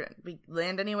before we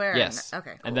land anywhere? Yes.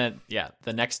 Okay, cool. And then,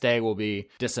 the next day will be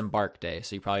disembark day.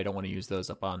 So you probably don't want to use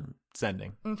those up on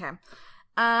sending. Okay.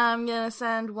 I'm going to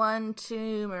send one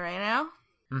to Moreno.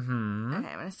 Mm-hmm. Okay,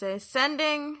 I'm going to say,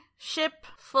 sending ship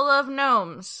full of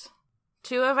gnomes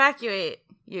to evacuate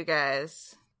you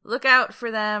guys. Look out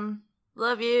for them.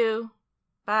 Love you.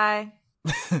 Bye.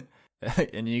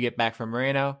 And you get back from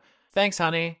Moreno. Thanks,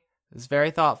 honey. It's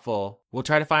very thoughtful. We'll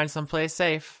try to find someplace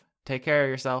safe. Take care of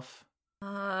yourself.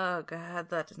 Oh, God,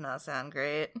 that does not sound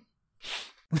great.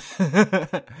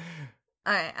 Alright,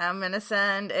 I'm going to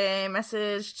send a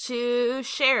message to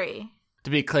Sherry. To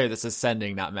be clear, this is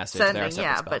sending, not message. There are Sending, separate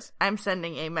yeah, spells. but I'm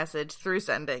sending a message through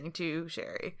sending to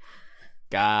Sherry.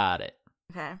 Got it.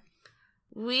 Okay.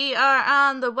 We are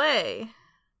on the way.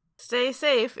 Stay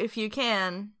safe if you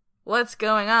can. What's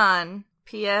going on?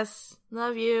 P.S.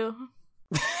 Love you.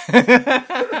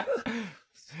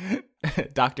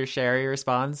 Dr. Sherry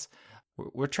responds,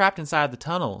 We're trapped inside the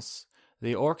tunnels.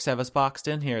 The orcs have us boxed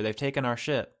in here. They've taken our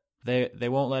ship. They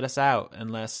won't let us out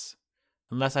unless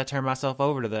I turn myself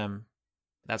over to them.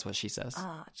 That's what she says.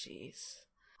 Oh, jeez.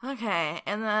 Okay,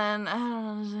 and then,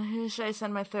 who should I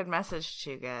send my third message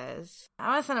to, guys? I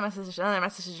want to send another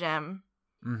message to Jem.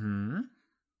 Mm-hmm.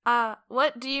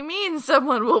 What do you mean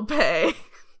someone will pay?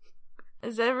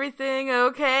 Is everything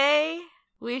okay?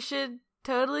 We should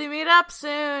totally meet up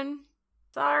soon.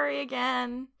 Sorry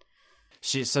again.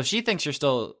 She thinks you're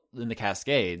still in the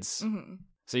Cascades. Mm-hmm.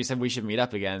 So you said we should meet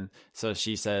up again. So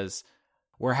she says,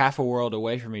 we're half a world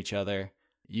away from each other.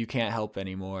 You can't help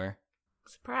anymore.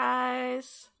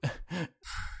 Surprise.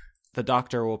 The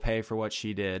doctor will pay for what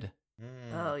she did.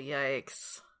 Oh,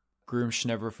 yikes. Groomsh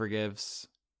never forgives.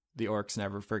 The orcs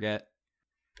never forget.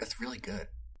 That's really good.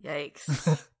 Yikes.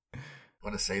 I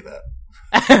want to say that.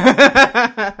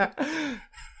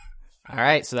 All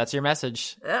right, so that's your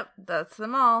message. Yep, that's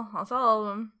them all. That's all of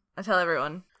them. I tell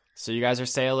everyone. So you guys are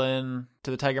sailing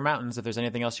to the Tiger Mountains. If there's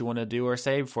anything else you want to do or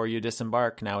say before you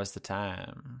disembark, now is the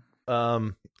time.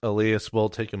 Elias will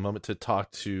take a moment to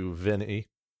talk to Vinny.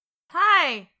 Hi,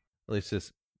 Why? Elise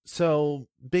says, so,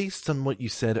 based on what you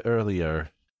said earlier,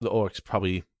 the orcs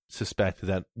probably suspect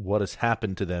that what has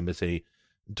happened to them is a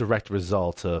direct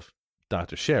result of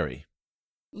Dr. Sherry.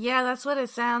 Yeah, that's what it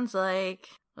sounds like.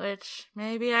 Which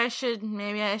maybe I should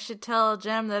tell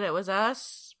Jem that it was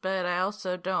us, but I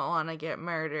also don't want to get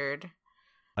murdered.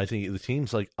 I think it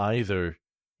seems like either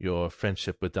your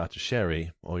friendship with Dr.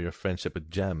 Sherry or your friendship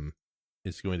with Jem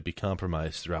is going to be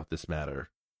compromised throughout this matter.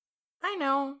 I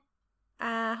know.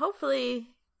 Hopefully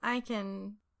I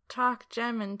can talk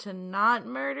Jem into not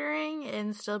murdering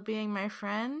and still being my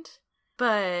friend.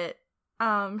 But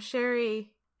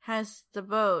Sherry has the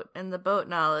boat and the boat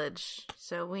knowledge,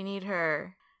 so we need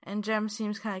her. And Jem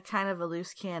seems kind of a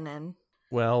loose cannon.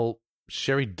 Well,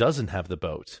 Sherry doesn't have the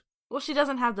boat. Well, she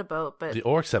doesn't have the boat, but... The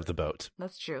orcs have the boat.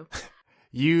 That's true.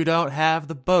 You don't have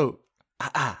the boat.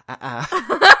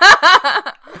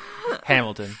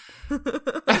 Hamilton.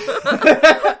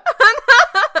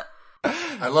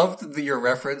 I loved your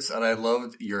reference, and I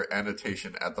loved your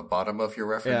annotation at the bottom of your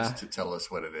reference to tell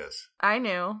us what it is. I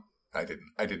knew. I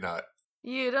did not.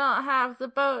 You don't have the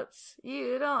boats.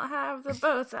 You don't have the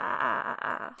boats.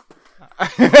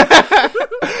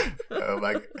 Oh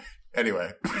my.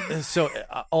 Anyway. So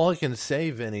all I can say,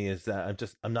 Vinny, is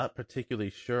that I'm not particularly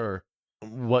sure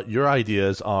what your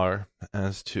ideas are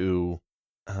as to,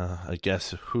 I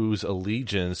guess, whose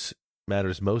allegiance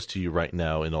matters most to you right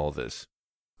now in all this.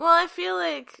 Well, I feel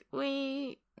like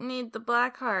we need the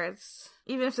Blackhearts,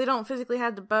 even if they don't physically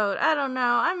have the boat. I don't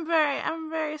know. I'm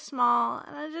very small,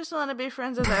 and I just want to be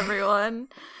friends with everyone.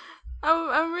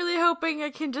 I'm really hoping I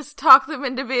can just talk them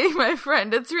into being my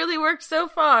friend. It's really worked so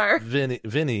far.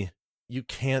 Vinny, you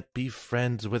can't be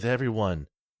friends with everyone.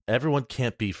 Everyone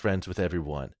can't be friends with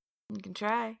everyone. You can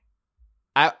try.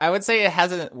 I would say it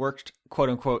hasn't worked, quote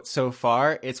unquote, so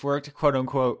far. It's worked, quote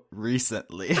unquote,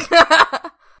 recently.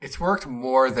 It's worked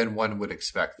more than one would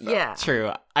expect, though. Yeah.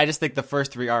 True. I just think the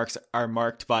first 3 arcs are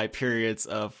marked by periods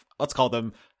of, let's call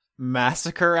them,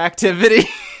 massacre activity.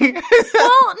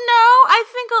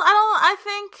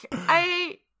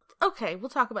 Okay, we'll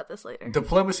talk about this later.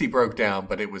 Diplomacy broke down,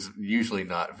 but it was usually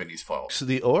not Vinny's fault. So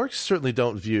the orcs certainly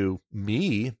don't view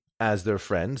me as their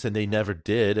friends, and they never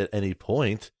did at any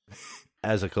point.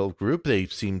 As a cult group, they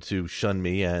seem to shun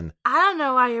me, and... I don't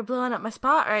know why you're blowing up my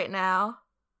spot right now.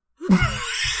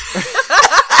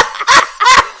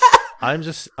 I'm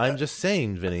just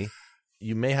saying, Vinny,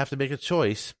 you may have to make a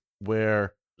choice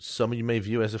where someone you may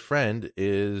view as a friend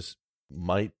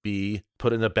might be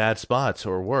put in a bad spot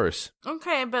or worse.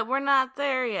 Okay, but we're not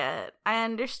there yet. I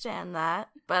understand that,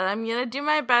 but I'm gonna do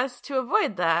my best to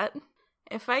avoid that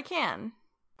if I can.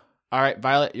 All right,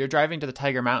 Violet, you're driving to the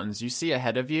Tiger Mountains. You see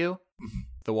ahead of you,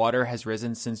 the water has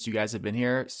risen since you guys have been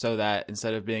here, so that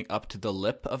instead of being up to the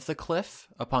lip of the cliff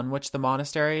upon which the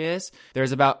monastery is,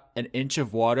 there's about an inch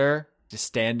of water, just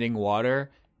standing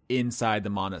water, inside the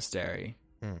monastery.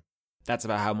 That's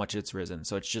about how much it's risen.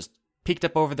 So it's just peeked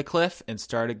up over the cliff and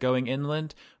started going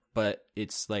inland, but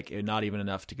it's like not even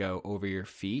enough to go over your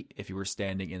feet if you were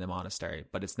standing in the monastery.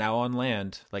 But it's now on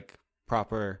land, like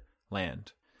proper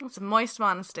land. It's a moist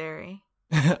monastery.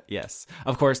 Yes.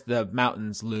 Of course, the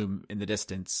mountains loom in the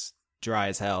distance, dry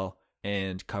as hell,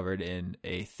 and covered in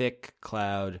a thick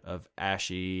cloud of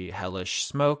ashy, hellish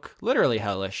smoke. Literally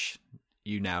hellish,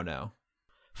 you now know.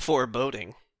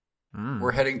 Foreboding.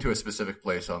 We're heading to a specific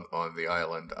place on the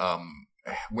island.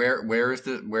 Where is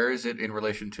it in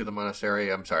relation to the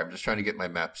monastery? I'm sorry, I'm just trying to get my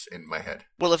maps in my head.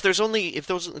 Well, if there's only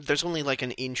like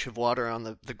an inch of water on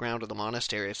the ground of the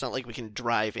monastery, it's not like we can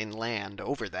drive inland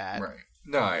over that. Right.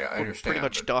 No, I We're understand. pretty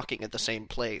much docking at the same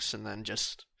place, and then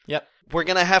just... Yep. We're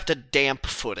gonna have to damp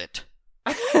foot it.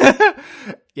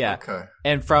 Yeah. Okay.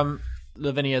 And from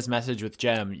Lavinia's message with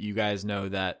Jem, you guys know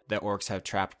that the orcs have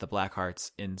trapped the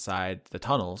Blackhearts inside the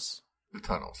tunnels. The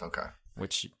tunnels, okay.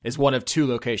 Which is one of 2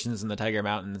 locations in the Tiger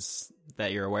Mountains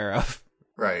that you're aware of.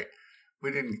 Right.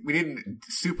 We didn't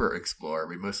super explore.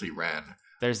 We mostly ran.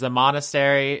 There's the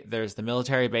monastery, there's the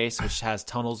military base, which has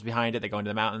tunnels behind it that go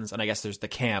into the mountains, and I guess there's the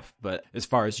camp, but as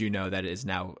far as you know, that is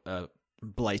now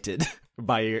blighted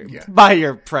by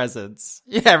your presence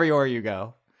everywhere you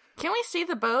go. Can we see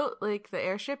the boat, like the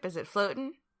airship? Is it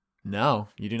floating? No,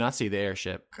 you do not see the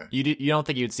airship. Okay. You don't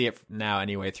think you'd see it now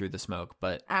anyway through the smoke,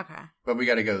 but... Okay. But we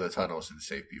got to go to the tunnels and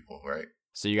save people, right?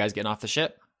 So you guys getting off the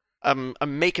ship? I'm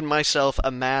making myself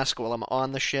a mask while I'm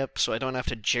on the ship, so I don't have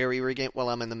to jerry-rig it while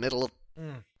I'm in the middle of...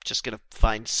 Just gonna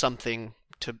find something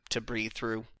to breathe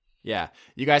through. Yeah,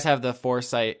 you guys have the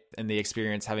foresight and the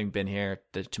experience having been here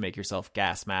to make yourself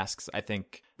gas masks. I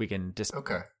think we can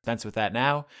dispense with that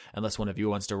now, unless one of you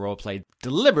wants to roleplay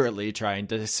deliberately trying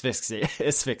to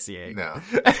asphyxiate. No.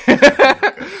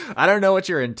 I don't know what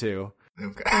you're into.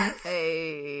 Okay.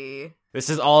 Hey. This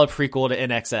is all a prequel to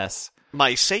NXS.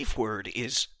 My safe word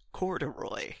is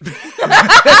corduroy.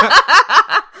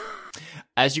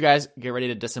 As you guys get ready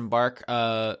to disembark,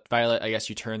 Violet, I guess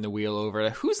you turn the wheel over to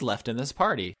who's left in this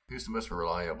party. Who's the most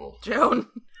reliable? Joan.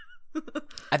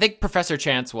 I think Professor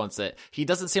Chance wants it. He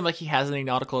doesn't seem like he has any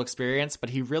nautical experience, but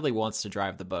he really wants to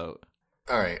drive the boat.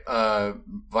 All right.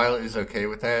 Violet is okay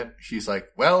with that. She's like,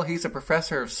 well, he's a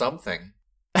professor of something.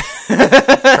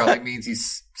 Probably means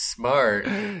he's smart.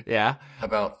 Yeah.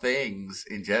 About things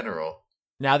in general.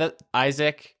 Now that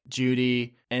Isaac,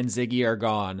 Judy, and Ziggy are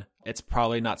gone, it's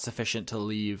probably not sufficient to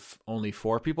leave only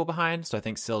 4 people behind. So I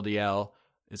think Sildiel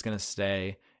is going to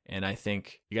stay. And I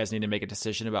think you guys need to make a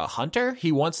decision about Hunter.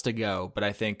 He wants to go, but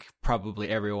I think probably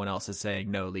everyone else is saying,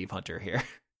 no, leave Hunter here.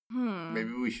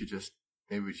 Maybe we should just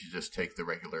take the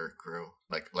regular crew.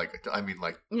 Like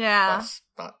Yeah. us,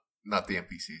 not the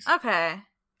NPCs. Okay.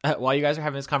 While you guys are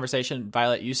having this conversation,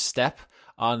 Violet, you step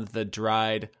on the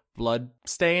dried blood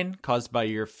stain caused by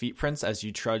your feet prints as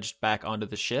you trudged back onto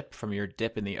the ship from your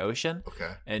dip in the ocean.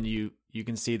 Okay. And you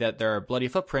can see that there are bloody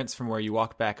footprints from where you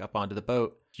walked back up onto the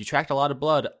boat. You tracked a lot of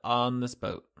blood on this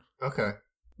boat. Okay.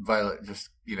 Violet just,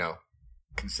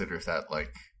 considers that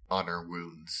like honor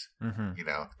wounds,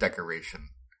 decoration.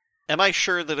 Am I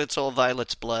sure that it's all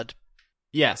Violet's blood?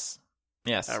 Yes.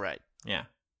 All right. Yeah.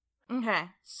 Okay.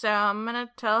 So I'm going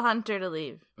to tell Hunter to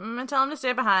leave. I'm going to tell him to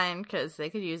stay behind because they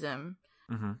could use him.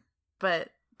 Mm-hmm. But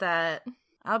that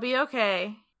I'll be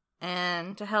okay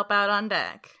and to help out on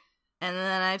deck. And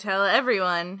then I tell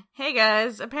everyone, hey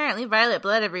guys, apparently Violet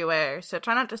bled everywhere, so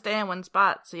try not to stay in one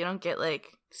spot so you don't get,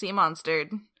 sea monstered.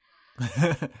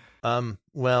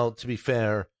 Well, to be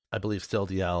fair, I believe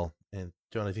Sildiel and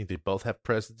Joan, I think they both have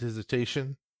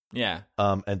prestidigitation. Yeah.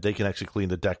 And they can actually clean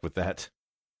the deck with that.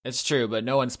 It's true, but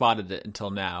no one spotted it until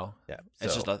now. Yeah.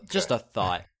 It's just a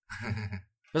thought.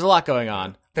 There's a lot going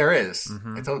on. There is.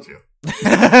 Mm-hmm. I told you.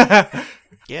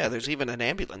 Yeah, there's even an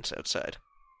ambulance outside.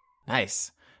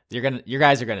 Nice. You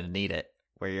guys are gonna need it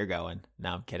where you're going.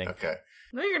 No, I'm kidding. Okay.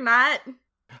 No, you're not.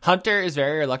 Hunter is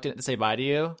very reluctant to say bye to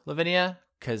you, Lavinia,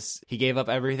 because he gave up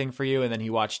everything for you, and then he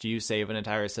watched you save an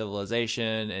entire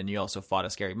civilization, and you also fought a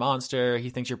scary monster. He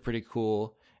thinks you're pretty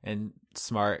cool and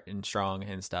smart and strong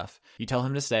and stuff. You tell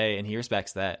him to stay, and he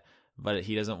respects that, but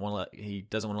he doesn't want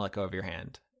to let go of your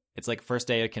hand. It's like first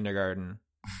day of kindergarten.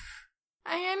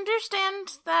 I understand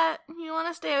that you want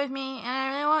to stay with me, and I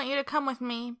really want you to come with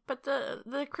me, but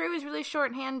the crew is really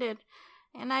short-handed,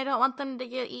 and I don't want them to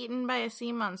get eaten by a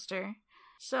sea monster.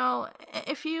 So,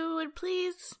 if you would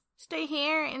please stay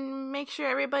here and make sure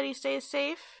everybody stays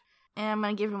safe, and I'm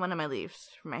going to give him one of my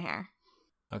leaves for my hair.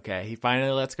 Okay, he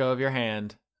finally lets go of your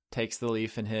hand, takes the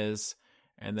leaf in his,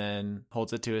 and then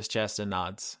holds it to his chest and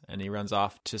nods, and he runs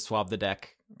off to swab the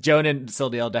deck. Joan and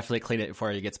Sildiel definitely clean it before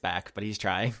he gets back, but he's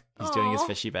trying. He's doing his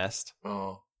fishy best.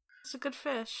 Oh. It's a good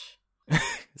fish.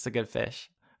 It's a good fish.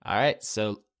 All right,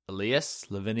 so Elias,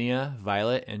 Lavinia,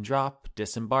 Violet, and Drop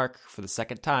disembark for the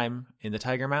second time in the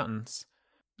Tiger Mountains.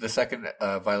 The second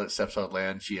Violet steps on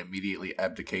land, she immediately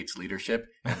abdicates leadership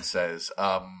and says,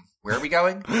 where are we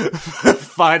going?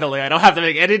 Finally, I don't have to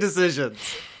make any decisions.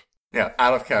 Yeah,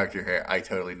 out of character here. I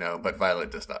totally know, but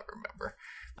Violet does not remember.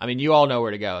 I mean, you all know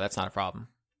where to go. That's not a problem.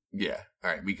 Yeah.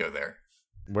 All right, we go there.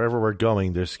 Wherever we're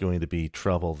going, there's going to be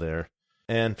trouble there.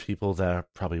 And people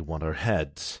that probably want our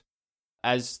heads.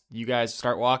 As you guys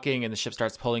start walking and the ship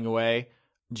starts pulling away,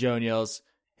 Joan yells,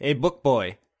 "Hey, book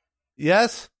boy."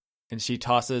 Yes? And she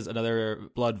tosses another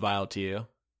blood vial to you.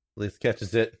 Leith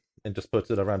catches it and just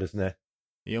puts it around his neck.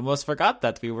 You almost forgot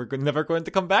that we were never going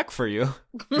to come back for you.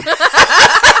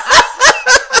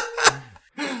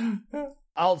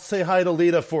 I'll say hi to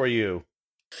Lita for you.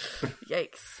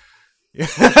 Yikes.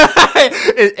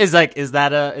 is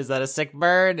that a sick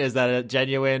burn? Is that a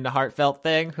genuine heartfelt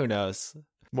thing? Who knows?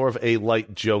 More of a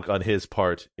light joke on his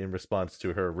part in response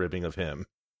to her ribbing of him.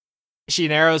 She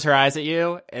narrows her eyes at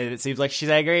you, and it seems like she's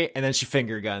angry, and then she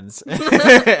finger guns.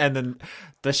 And then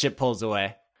the ship pulls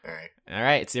away. All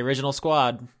right, it's the original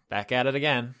squad. Back at it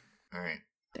again. All right.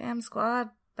 Damn squad.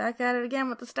 Back at it again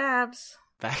with the stabs.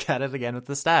 Back at it again with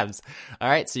the stabs. All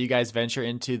right, so you guys venture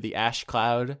into the ash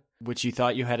cloud, which you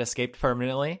thought you had escaped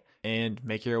permanently, and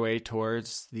make your way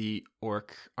towards the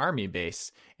orc army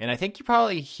base. And I think you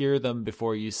probably hear them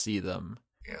before you see them.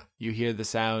 Yeah. You hear the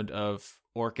sound of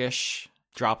orcish.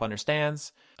 Drop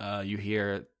understands. You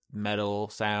hear metal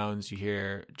sounds. You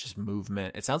hear just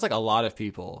movement. It sounds like a lot of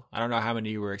people. I don't know how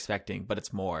many you were expecting, but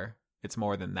it's more. It's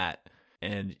more than that.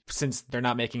 And since they're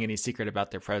not making any secret about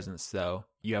their presence, though,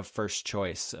 you have first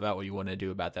choice about what you want to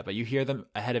do about that. But you hear them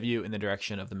ahead of you in the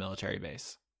direction of the military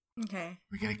base. Okay.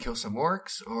 We gonna kill some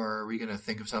orcs, or are we gonna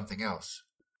think of something else?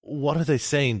 What are they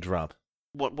saying, Drop?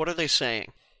 What are they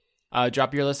saying?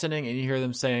 Drop, you're listening, and you hear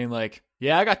them saying like,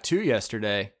 "Yeah, I got 2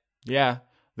 yesterday. Yeah,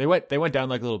 they went down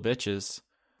like little bitches."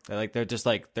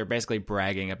 They're basically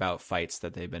bragging about fights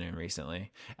that they've been in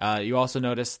recently. You also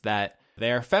notice that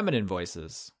they are feminine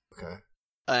voices. Okay.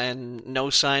 And no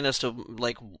sign as to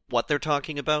like what they're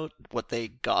talking about, what they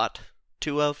got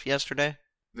 2 of yesterday.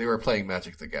 They were playing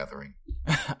Magic the Gathering.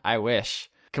 I wish.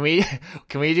 We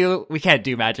can't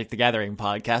do Magic the Gathering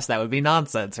podcast. That would be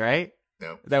nonsense, right?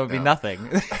 No. That would be nothing.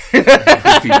 It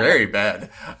would be very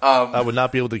bad. I would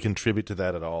not be able to contribute to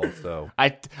that at all. So I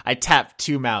tapped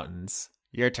 2 mountains.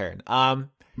 Your turn.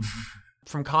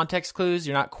 From context clues,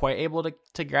 you're not quite able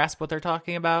to grasp what they're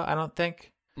talking about, I don't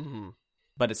think. Mm-hmm.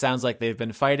 But it sounds like they've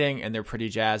been fighting, and they're pretty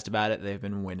jazzed about it. They've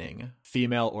been winning.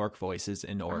 Female orc voices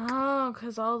in orc. Oh,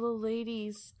 because all the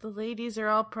ladies are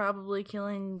all probably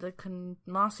killing the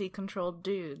Mossy-controlled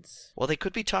dudes. Well, they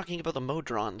could be talking about the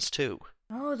Modrons, too.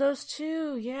 Oh, those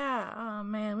two, yeah. Oh,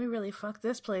 man, we really fucked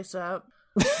this place up.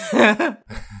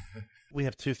 we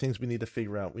have 2 things we need to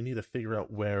figure out. We need to figure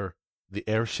out where the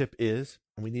airship is,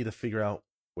 and we need to figure out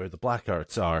where the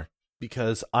Blackguards are.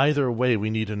 Because either way, we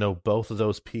need to know both of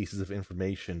those pieces of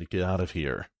information to get out of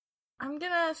here. I'm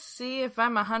gonna see if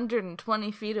I'm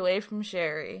 120 feet away from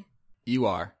Sherry. You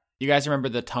are. You guys remember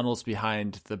the tunnels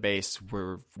behind the base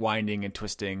were winding and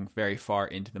twisting very far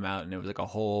into the mountain. It was like a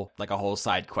whole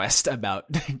side quest about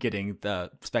getting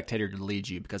the spectator to lead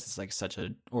you because it's like such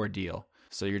an ordeal.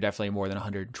 So you're definitely more than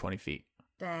 120 feet.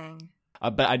 Dang.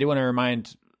 But I do want to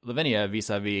remind Lavinia,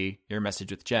 vis-a-vis your message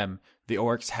with Jem, the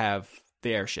orcs have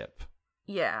the airship.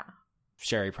 Yeah.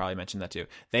 Sherry probably mentioned that too.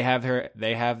 They have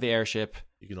the airship.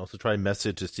 You can also try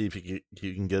message to see if you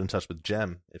can get in touch with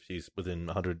Jem if she's within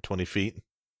 120 feet.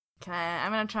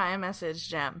 I'm gonna try and message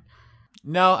Jem.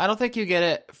 No, I don't think you get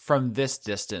it from this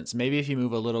distance. Maybe if you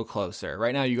move a little closer.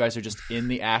 Right now, you guys are just in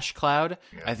the ash cloud.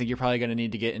 Yeah. I think you're probably going to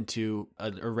need to get into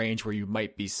a range where you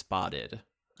might be spotted.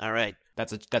 All right.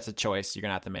 That's a choice you're going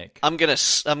to have to make. I'm gonna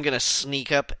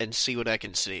sneak up and see what I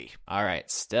can see. All right,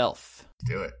 stealth.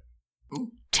 Do it.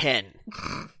 Ooh. 10.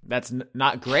 That's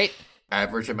not great.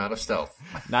 Average amount of stealth.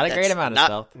 Not a great amount of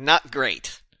stealth. Not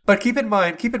great. But keep in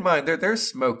mind, there's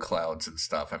smoke clouds and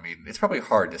stuff. I mean, it's probably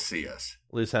hard to see us.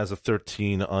 Liz has a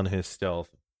 13 on his stealth.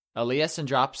 Elias and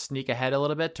Drop sneak ahead a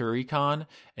little bit to recon,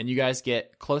 and you guys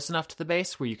get close enough to the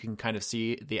base where you can kind of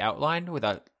see the outline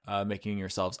without making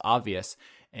yourselves obvious.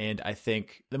 And I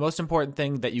think the most important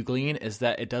thing that you glean is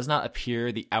that it does not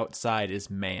appear the outside is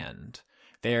manned.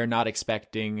 They are not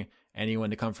expecting anyone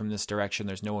to come from this direction.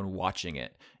 There's no one watching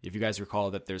it. If you guys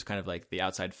recall that there's kind of like the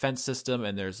outside fence system,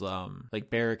 and there's like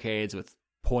barricades with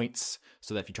points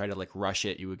so that if you try to like rush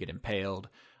it, you would get impaled.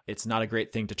 It's not a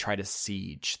great thing to try to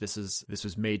siege. This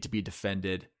was made to be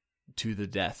defended to the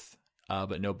death,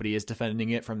 but nobody is defending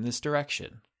it from this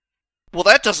direction. Well,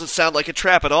 that doesn't sound like a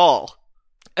trap at all.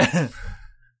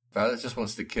 Violet just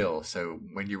wants to kill, so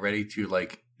when you're ready to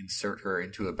like insert her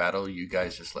into a battle, you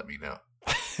guys just let me know.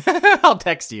 I'll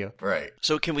text you. Right.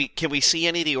 So can we see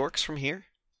any of the orcs from here?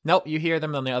 Nope, you hear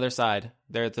them on the other side.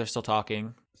 They're still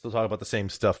talking. Still talking about the same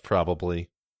stuff, probably.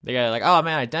 They got like, oh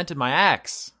man, I dented my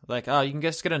axe. Like, oh, you can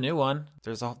just get a new one.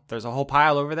 There's a whole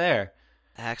pile over there.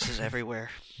 Axes everywhere.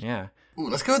 Yeah. Ooh,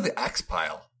 let's go to the axe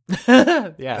pile.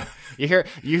 Yeah. You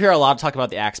hear a lot of talk about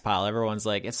the axe pile. Everyone's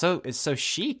like, it's so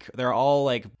chic. They're all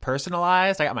like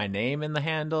personalized. I got my name in the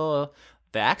handle.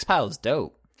 The axe pile is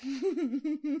dope.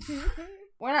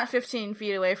 We're not 15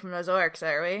 feet away from those orcs,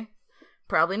 are we?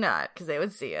 Probably not, because they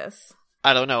would see us.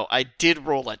 I don't know. I did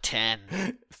roll a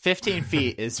 10. 15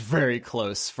 feet is very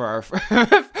close for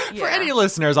any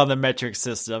listeners on the metric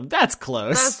system. That's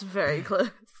close. That's very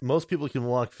close. Most people can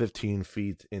walk 15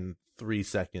 feet in 3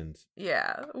 seconds.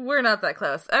 Yeah, we're not that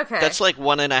close. Okay. That's like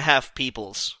 1.5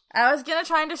 peoples. I was going to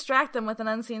try and distract them with an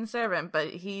unseen servant, but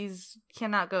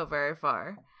cannot go very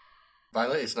far.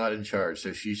 Violet is not in charge,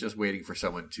 so she's just waiting for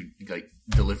someone to like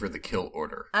deliver the kill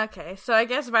order. Okay, so I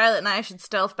guess Violet and I should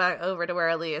stealth back over to where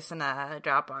Elias and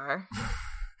Drop are.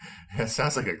 That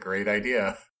sounds like a great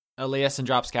idea. Elias and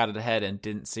Drop scouted ahead and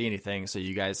didn't see anything, so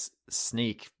you guys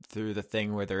sneak through the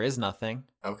thing where there is nothing.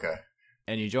 Okay.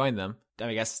 And you join them.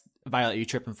 I guess, Violet, you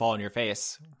trip and fall on your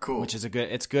face. Cool. Which is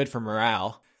it's good for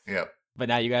morale. Yep. But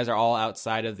now you guys are all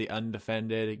outside of the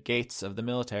undefended gates of the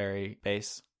military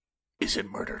base. Is it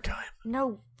murder time?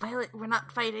 No, Violet, we're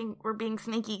not fighting. We're being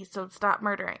sneaky, so stop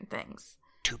murdering things.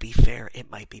 To be fair,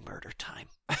 it might be murder time.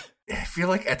 I feel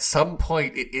like at some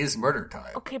point it is murder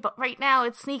time. Okay, but right now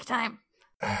it's sneak time.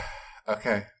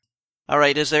 Okay. All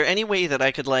right, is there any way that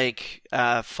I could,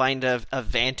 find a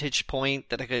vantage point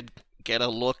that I could get a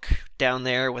look down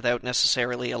there without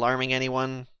necessarily alarming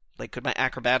anyone? Like, could my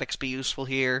acrobatics be useful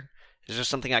here? Is there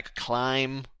something I could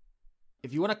climb?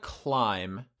 If you want to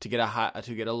climb to get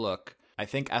a look, I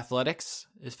think athletics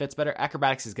fits better.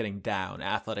 Acrobatics is getting down.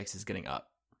 Athletics is getting up.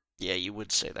 Yeah, you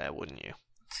would say that, wouldn't you?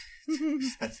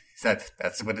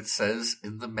 That's what it says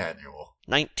in the manual.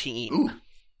 19. Ooh,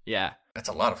 Yeah. that's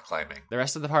a lot of climbing. The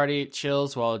rest of the party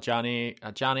chills while Johnny,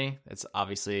 it's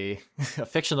obviously a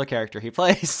fictional character he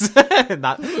plays.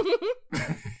 Not.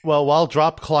 Well, while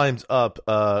Drop climbs up,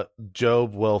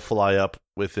 Job will fly up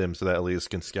with him so that Elias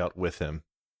can scout with him.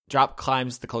 Drop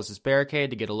climbs the closest barricade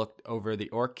to get a look over the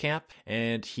orc camp,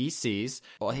 and he sees,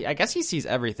 I guess he sees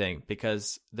everything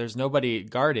because there's nobody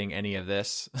guarding any of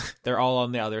this. They're all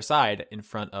on the other side in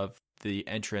front of the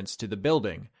entrance to the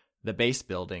building, the base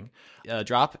building.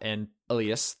 Drop and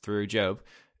Elias, through Job,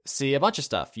 see a bunch of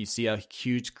stuff. You see a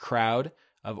huge crowd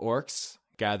of orcs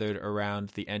gathered around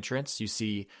the entrance. You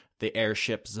see the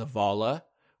airship Zavala,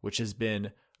 which has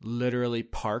been literally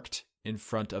parked in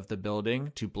front of the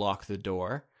building to block the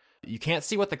door. You can't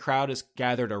see what the crowd is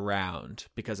gathered around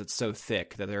because it's so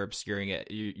thick that they're obscuring it.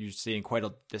 You're seeing quite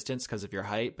a distance because of your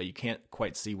height, but you can't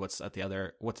quite see what's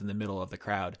in the middle of the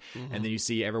crowd. Mm-hmm. And then you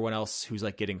see everyone else who's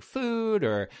like getting food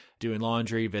or doing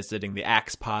laundry, visiting the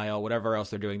axe pile, whatever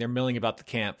else they're doing. They're milling about the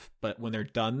camp, but when they're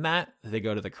done that, they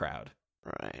go to the crowd.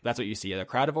 Right. That's what you see. A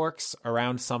crowd of orcs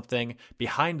around something.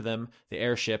 Behind them, the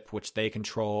airship, which they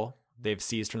control, they've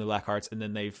seized from the Blackhearts, and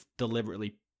then they've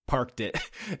deliberately parked it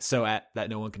so that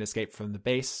no one can escape from the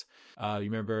base. You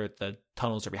remember the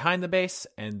tunnels are behind the base,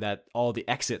 and that all the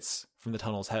exits from the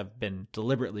tunnels have been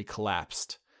deliberately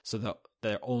collapsed. So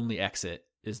the only exit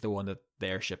is the one that the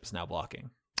airship is now blocking.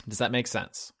 Does that make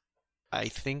sense? I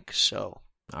think so.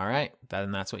 All right.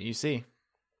 Then that's what you see.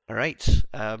 All right.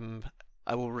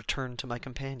 I will return to my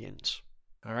companions.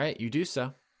 All right. You do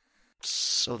so.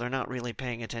 So they're not really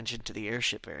paying attention to the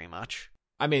airship very much.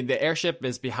 I mean, the airship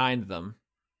is behind them.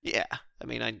 Yeah, I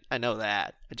mean, I know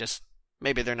that.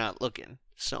 Maybe they're not looking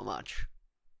so much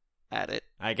at it.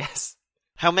 I guess.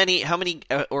 How many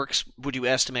orcs would you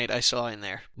estimate I saw in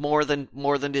there? More than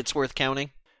it's worth counting?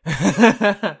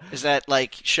 Is that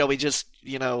shall we just,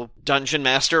 Dungeon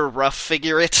Master rough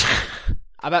figure it?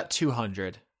 About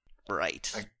 200.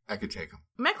 Right. I could take them.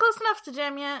 Am I close enough to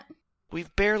Jem yet?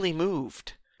 We've barely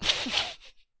moved.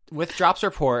 With Drop's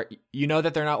report, you know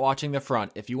that they're not watching the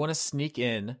front. If you want to sneak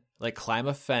in, climb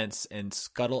a fence and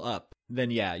scuttle up, then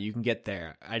yeah, you can get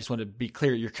there. I just want to be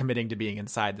clear, you're committing to being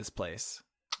inside this place.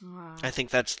 Wow. I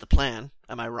think that's the plan.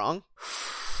 Am I wrong?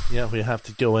 Yeah, we have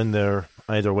to go in there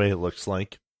either way, it looks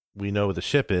like. We know where the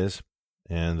ship is,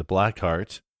 and the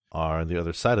Blackheart are on the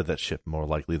other side of that ship, more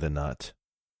likely than not.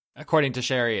 According to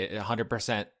Sherry,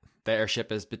 100%, the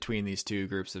airship is between these two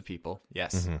groups of people.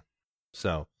 Yes. Mm-hmm.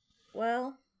 So.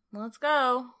 Well, let's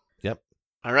go. Yep.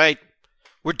 All right.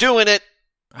 We're doing it.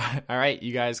 All right,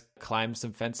 you guys climb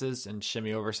some fences and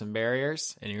shimmy over some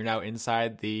barriers, and you're now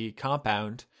inside the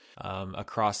compound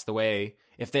across the way.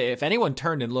 If anyone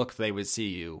turned and looked, they would see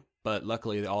you, but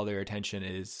luckily all their attention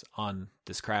is on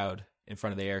this crowd in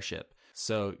front of the airship.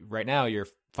 So right now you're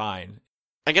fine.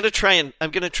 I'm gonna try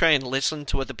and listen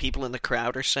to what the people in the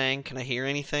crowd are saying. Can I hear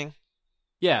anything?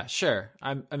 Yeah, sure.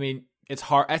 I mean, it's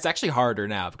hard. It's actually harder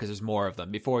now because there's more of them.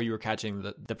 Before you were catching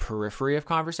the periphery of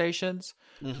conversations.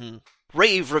 Mm-hmm.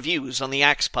 Rave reviews on the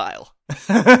axe pile.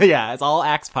 Yeah, it's all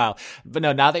axe pile. But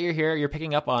no, now that you're here, you're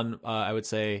picking up on, I would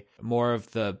say, more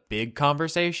of the big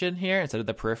conversation here instead of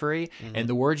the periphery. Mm-hmm. And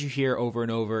the word you hear over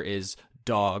and over is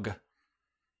dog.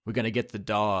 We're going to get the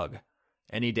dog.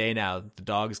 Any day now, the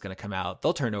dog's going to come out.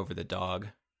 They'll turn over the dog.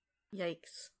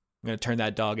 Yikes. I'm going to turn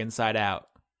that dog inside out.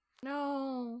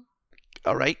 No.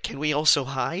 All right, can we also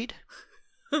hide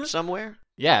somewhere?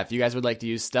 Yeah, if you guys would like to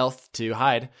use stealth to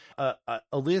hide.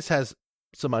 Elias has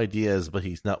some ideas, but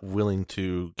he's not willing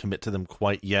to commit to them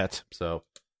quite yet. So,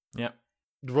 yeah,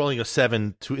 rolling a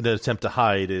 7 in an attempt to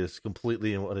hide is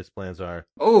completely in what his plans are.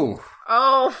 Oh,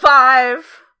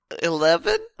 5.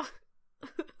 11.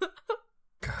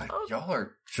 God, y'all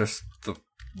are just the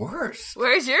worst.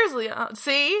 Where's yours, Leon?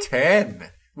 See? 10,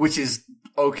 which is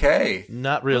okay.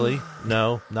 Not really.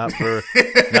 No, not for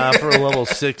a level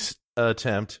 6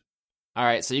 attempt. All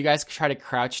right, so you guys try to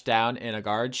crouch down in a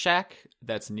guard shack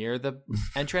that's near the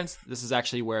entrance. This is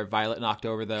actually where Violet knocked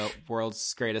over the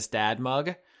world's greatest dad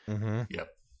mug. Mm-hmm. Yep.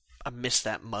 miss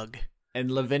that mug.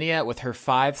 And Lavinia, with her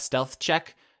 5 stealth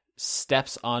check,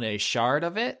 steps on a shard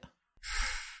of it.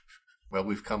 Well,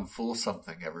 we've come full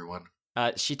something, everyone.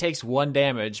 She takes 1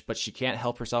 damage, but she can't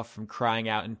help herself from crying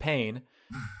out in pain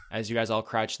as you guys all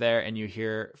crouch there and you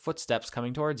hear footsteps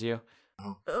coming towards you.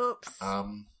 Oops.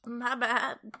 My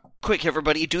bad. Quick,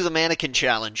 everybody, do the mannequin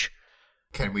challenge.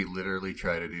 Can we literally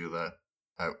try to do that?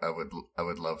 I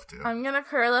would love to. I'm gonna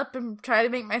curl up and try to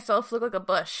make myself look like a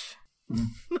bush.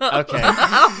 Okay.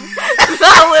 Not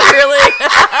literally.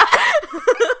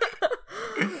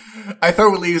 I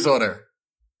throw leaves on her.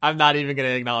 I'm not even going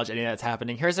to acknowledge any of that's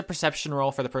happening. Here's a perception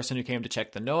roll for the person who came to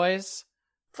check the noise.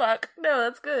 Fuck. No,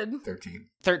 that's good. 13.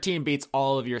 13 beats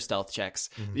all of your stealth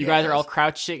checks. You guys are all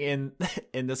crouching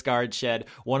in this guard shed.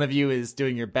 One of you is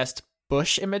doing your best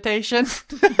bush imitation.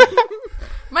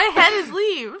 My head is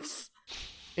leaves.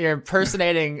 You're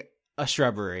impersonating a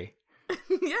shrubbery.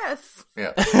 Yes.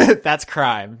 Yeah. That's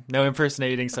crime. No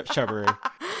impersonating shrubbery.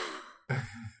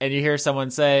 And you hear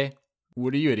someone say,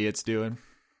 "What are you idiots doing?"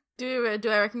 Do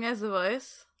I recognize the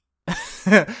voice?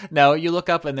 No, you look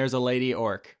up and there's a lady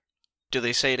orc. Do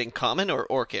they say it in common or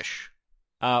orcish?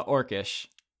 Orcish.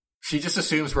 She just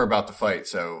assumes we're about to fight,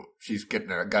 so she's got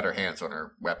her hands on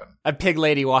her weapon. A pig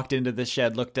lady walked into the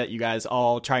shed, looked at you guys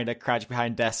all trying to crouch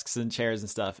behind desks and chairs and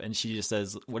stuff, and she just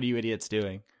says, "What are you idiots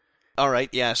doing?" All right,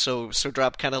 yeah, so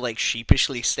Drop kind of like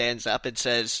sheepishly stands up and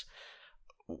says,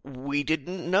 "We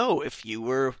didn't know if you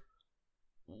were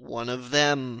one of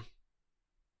them."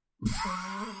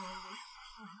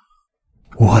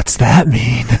 What's that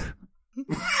mean?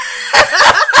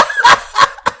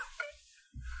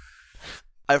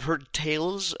 I've heard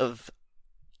tales of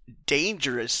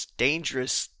dangerous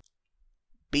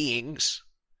beings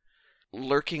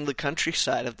lurking the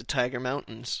countryside of the Tiger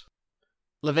Mountains.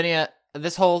 Lavinia,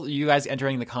 this whole you guys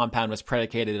entering the compound was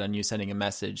predicated on you sending a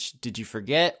message. Did you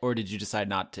forget, or did you decide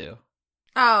not to?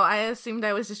 Oh, I assumed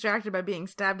I was distracted by being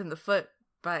stabbed in the foot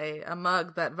by a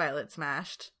mug that Violet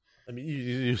smashed. I mean,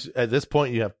 you at this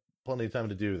point, you have plenty of time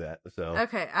to do that. So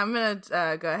Okay, I'm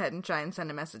gonna go ahead and try and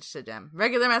send a message to Jem.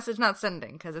 Regular message, not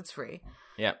sending, because it's free.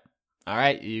 Yep. All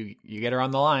right, you get her on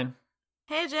the line.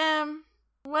 Hey, Jem.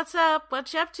 What's up?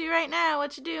 What you up to right now?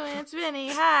 What you doing? It's Vinny.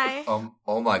 Hi.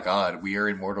 Oh my god, we are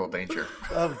in mortal danger.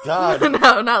 oh god,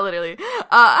 No, not literally.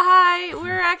 Hi.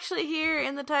 We're actually here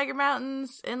in the Tiger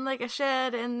Mountains in like a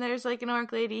shed, and there's like an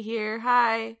orc lady here.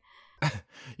 Hi.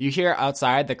 You hear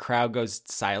outside, the crowd goes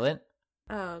silent.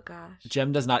 Oh gosh.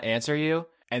 Jem does not answer you,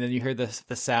 and then you hear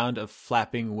the sound of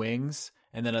flapping wings,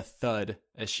 and then a thud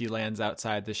as she lands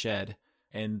outside the shed,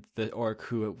 and the orc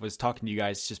who was talking to you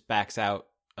guys just backs out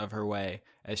of her way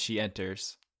as she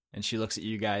enters, and she looks at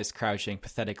you guys crouching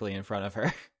pathetically in front of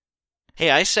her.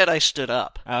 Hey, I said I stood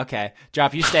up. Okay,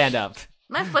 Drop, you stand up.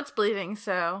 My foot's bleeding,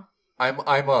 so. I'm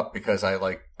up because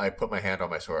I put my hand on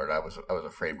my sword. I was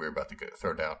afraid we were about to get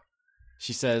thrown down.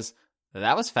 She says,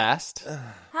 "That was fast."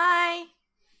 Hi.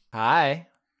 Hi.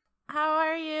 How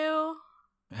are you?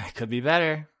 It could be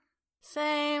better.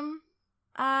 Same.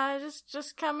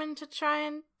 Just coming to try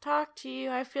and talk to you.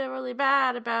 I feel really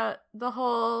bad about the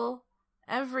whole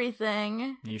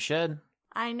everything. You should.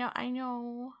 I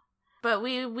know. But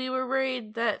we were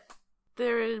worried that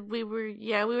we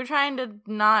were trying to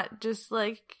not just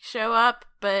like show up,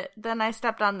 but then I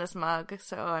stepped on this mug,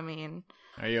 so I mean.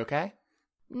 Are you okay?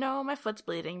 No, my foot's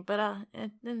bleeding, but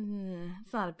it's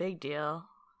not a big deal.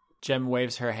 Jem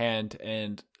waves her hand,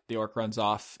 and the orc runs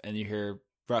off, and you hear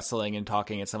rustling and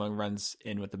talking, and someone runs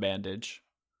in with the bandage.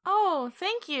 Oh,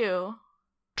 thank you.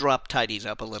 Drop tidies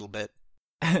up a little bit.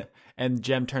 And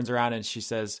Jem turns around and she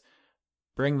says,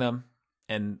 "Bring them."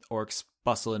 And orcs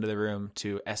bustle into the room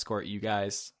to escort you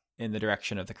guys in the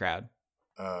direction of the crowd.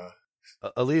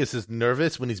 Elias is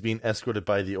nervous when he's being escorted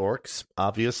by the orcs,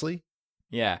 obviously.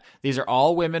 Yeah, these are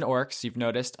all women orcs, you've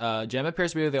noticed. Jem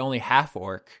appears to be the only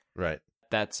half-orc. Right.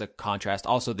 That's a contrast.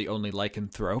 Also the only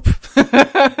lycanthrope.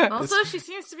 Also, she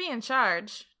seems to be in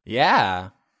charge.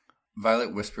 Yeah.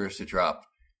 Violet whispers to Drop,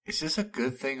 "Is this a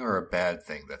good thing or a bad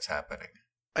thing that's happening?"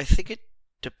 I think it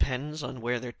depends on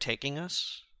where they're taking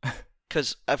us.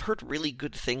 Because I've heard really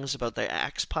good things about their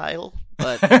axe pile,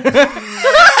 but...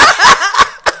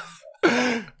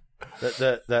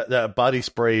 That body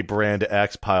spray brand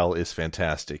axe pile is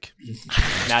fantastic.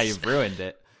 Now you've ruined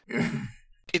it.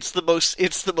 It's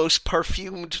the most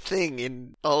perfumed thing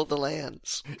in all the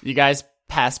lands. You guys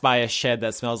pass by a shed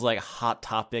that smells like Hot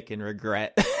Topic and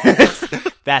regret.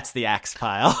 That's the axe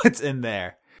pile. It's in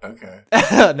there. Okay.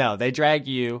 No, they drag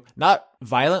you, not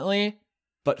violently,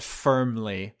 but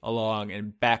firmly along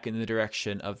and back in the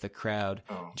direction of the crowd.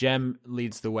 Oh. Jem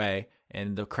leads the way,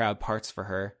 and the crowd parts for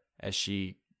her as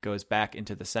she goes back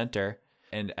into the center.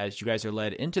 And as you guys are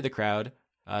led into the crowd,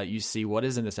 you see what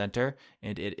is in the center,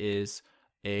 and it is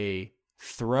a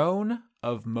throne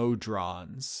of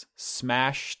Modrons,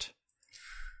 smashed,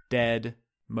 dead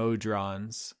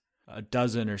Modrons, a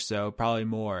dozen or so, probably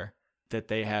more, that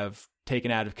they have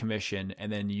taken out of commission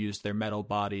and then used their metal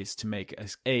bodies to make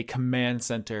a command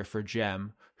center for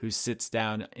Jem, who sits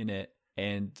down in it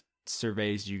and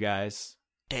surveys you guys.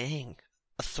 Dang.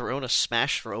 A throne of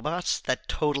smashed robots? That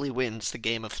totally wins the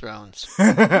Game of Thrones.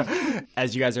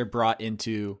 As you guys are brought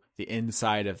into the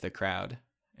inside of the crowd,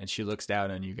 and she looks down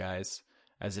on you guys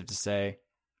as if to say,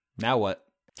 now what?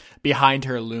 Behind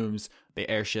her looms the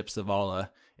airship Zavala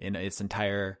in its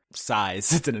entire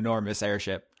size. It's an enormous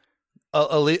airship.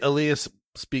 Elias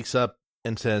speaks up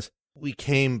and says, we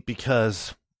came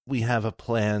because we have a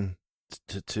plan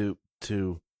to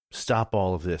stop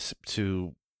all of this,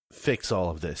 to fix all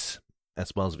of this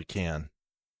as well as we can.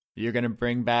 You're going to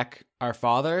bring back our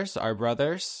fathers, our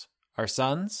brothers, our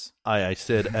sons? I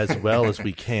said as well as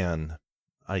we can.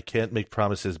 I can't make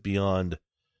promises beyond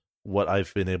what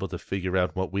I've been able to figure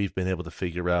out, what we've been able to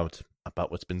figure out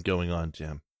about what's been going on,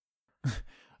 Jim.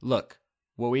 Look,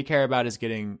 what we care about is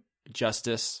getting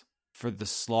justice for the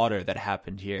slaughter that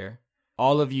happened here.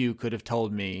 All of you could have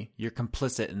told me you're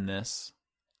complicit in this.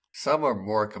 Some are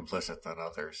more complicit than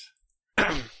others.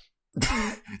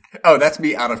 Oh, that's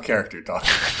me out of character talking.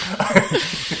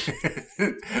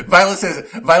 Violet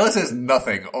says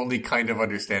nothing, only kind of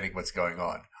understanding what's going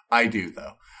on. I do,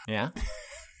 though. Yeah?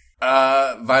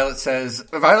 Violet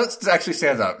actually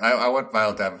stands up. I want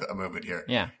Violet to have a moment here.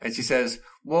 Yeah. And she says,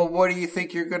 well, what do you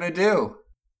think you're going to do?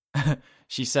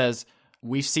 She says,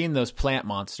 we've seen those plant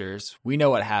monsters. We know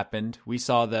what happened. We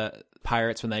saw the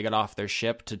pirates when they got off their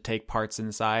ship to take parts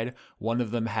inside. One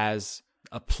of them has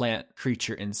a plant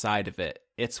creature inside of it.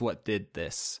 It's what did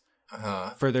this.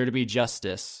 For there to be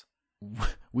justice,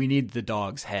 we need the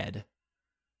dog's head.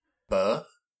 Buh?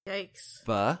 Yikes.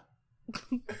 Buh?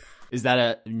 Is that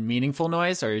a meaningful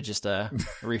noise or just a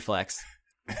reflex?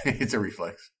 It's a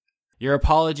reflex. Your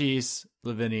apologies,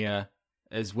 Lavinia,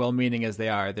 as well-meaning as they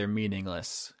are, they're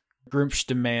meaningless. Grumpsh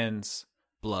demands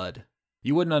blood.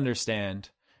 You wouldn't understand.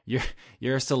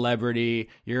 You're a celebrity.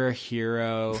 You're a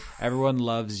hero. Everyone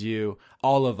loves you.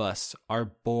 All of us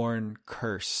are born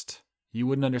cursed. You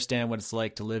wouldn't understand what it's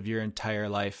like to live your entire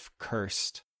life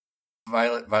cursed.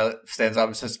 Violet stands up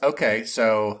and says, okay,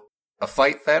 so a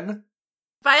fight then?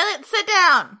 Violet, sit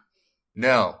down!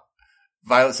 No.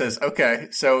 Violet says, okay,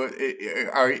 so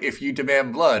if you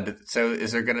demand blood, so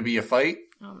is there going to be a fight?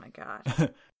 Oh my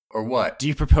god. Or what? Do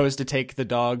you propose to take the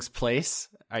dog's place?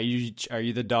 Are you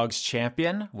the dog's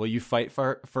champion? Will you fight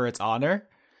for its honor?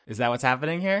 Is that what's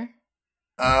happening here?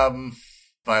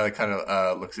 Violet kind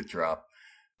of looks at Drop.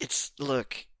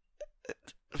 Look,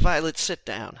 Violet, sit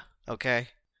down, okay?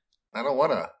 I don't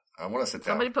want to. I want to sit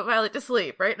down. Somebody put Violet to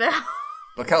sleep right now.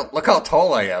 Look how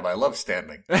tall I am. I love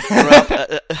standing.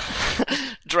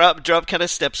 Drop kind of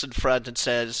steps in front and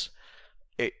says,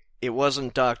 it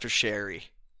wasn't Dr. Sherry.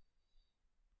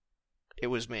 It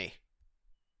was me.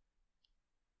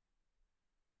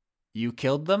 You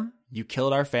killed them? You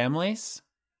killed our families?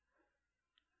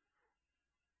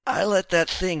 I let that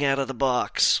thing out of the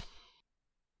box.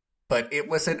 But it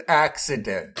was an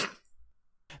accident.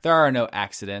 There are no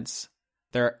accidents.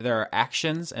 There are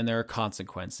actions and there are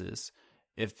consequences.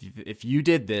 If you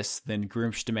did this, then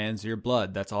Grumpsh demands your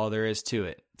blood. That's all there is to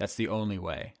it. That's the only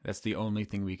way. That's the only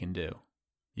thing we can do.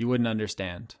 You wouldn't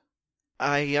understand.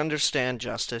 I understand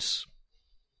justice.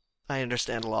 I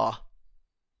understand law.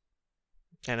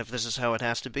 And if this is how it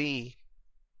has to be,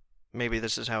 maybe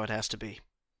this is how it has to be.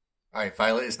 Alright,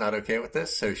 Violet is not okay with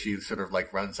this, so she sort of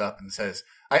like runs up and says,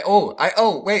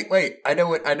 wait, I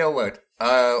know what.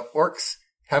 Orcs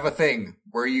have a thing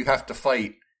where you have to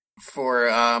fight for,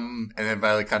 and then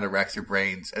Violet kind of racks her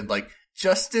brains and like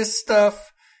justice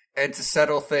stuff and to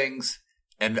settle things.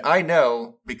 And I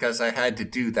know because I had to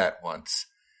do that once.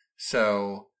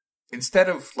 So instead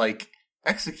of like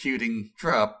executing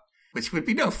Drop, which would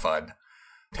be no fun,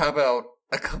 how about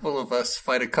a couple of us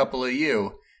fight a couple of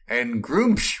you, and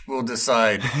Grumpsh will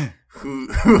decide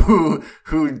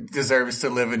who deserves to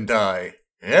live and die.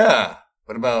 Yeah.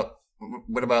 What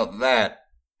about that,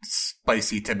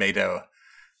 spicy tomato?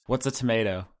 What's a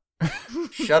tomato?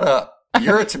 Shut up.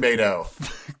 You're a tomato.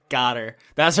 Got her.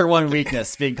 That's her one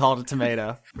weakness, being called a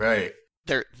tomato. Right.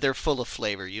 They're full of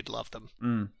flavor. You'd love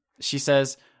them. She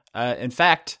says, in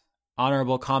fact,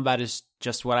 honorable combat is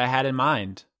just what I had in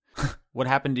mind. What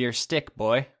happened to your stick,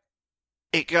 boy?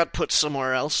 It got put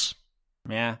somewhere else.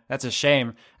 Yeah, that's a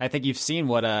shame. I think you've seen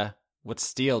what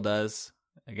steel does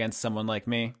against someone like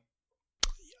me.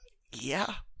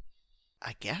 Yeah,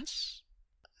 I guess?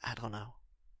 I don't know.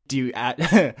 Do you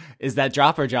is that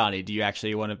Drop or Johnny? Do you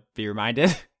actually want to be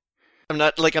reminded? I'm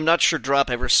not sure Drop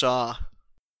ever saw.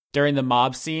 During the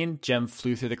mob scene, Jem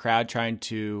flew through the crowd trying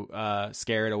to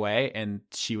scare it away, and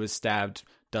she was stabbed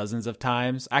dozens of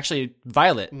times. Actually,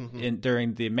 Violet,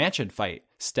 during the mansion fight,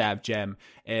 stabbed Jem,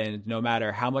 and no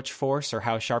matter how much force or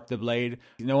how sharp the blade,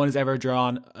 no one has ever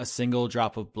drawn a single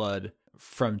drop of blood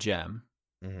from Jem.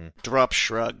 Mm-hmm. Drop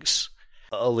shrugs.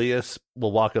 Elias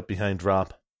will walk up behind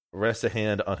Drop, rest a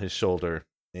hand on his shoulder,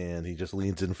 and he just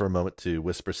leans in for a moment to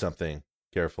whisper something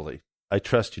carefully. I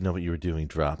trust you know what you were doing,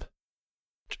 Drop.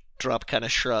 Drop kind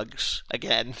of shrugs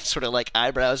again, sort of like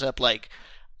eyebrows up, like,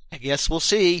 I guess we'll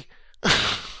see.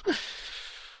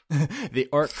 The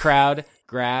orc crowd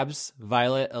grabs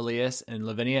Violet, Elias, and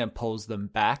Lavinia and pulls them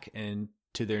back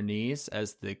into their knees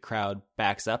as the crowd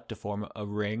backs up to form a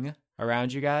ring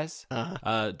around you guys.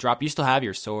 Drop, you still have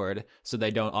your sword, so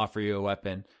they don't offer you a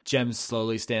weapon. Jem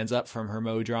slowly stands up from her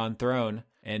Modron throne,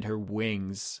 and her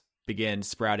wings begin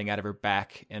sprouting out of her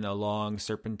back, and a long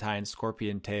serpentine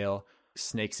scorpion tail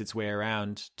snakes its way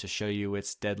around to show you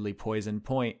its deadly poison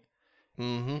point.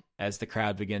 As the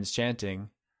crowd begins chanting,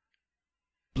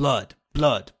 blood,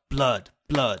 blood, blood,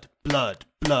 blood, blood,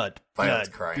 blood, Violet's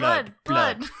blood, crying. blood,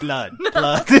 blood, blood,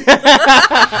 blood.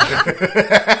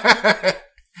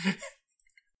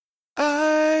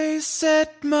 I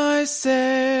set my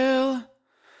sail,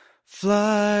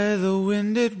 fly the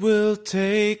wind, it will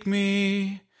take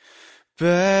me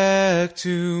back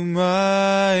to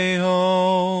my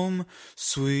home,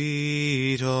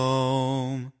 sweet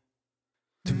home.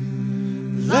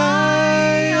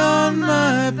 Lie on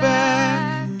my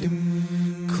back,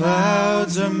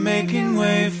 clouds are making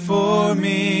way for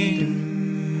me.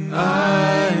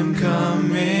 I'm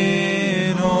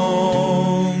coming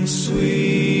home,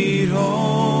 sweet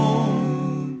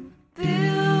home.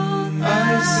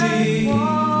 I see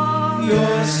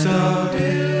your star,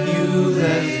 you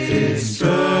left it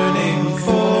burning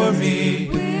for me.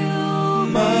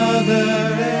 Mother,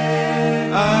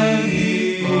 I'm here.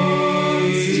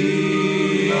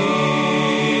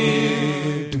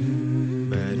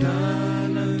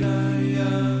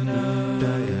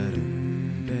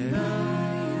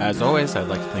 As always, I'd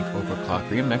like to thank Overclock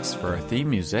Remix for our theme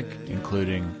music,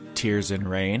 including Tears in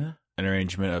Rain, an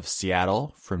arrangement of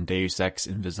Seattle from Deus Ex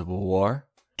Invisible War,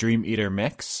 Dream Eater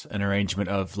Mix, an arrangement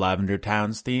of Lavender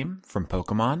Town's theme from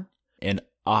Pokemon, and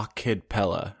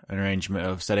Akidpella, an arrangement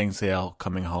of Setting Sail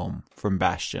Coming Home from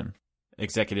Bastion.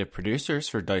 Executive producers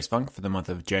for Dice Funk for the month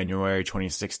of January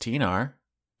 2016 are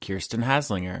Kirsten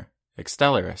Haslinger,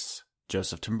 Extellaris,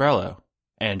 Joseph Timbrello,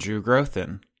 Andrew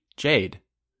Grothin, Jade,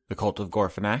 The Cult of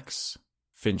Gorfanax,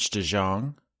 Finch de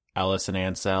Jong, Allison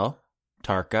Ansell,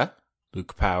 Tarka,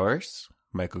 Luke Powers,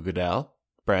 Michael Goodell,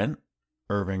 Brent,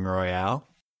 Irving Royale,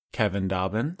 Kevin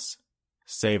Dobbins,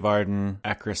 Savarden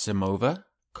Akrasimova,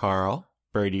 Carl,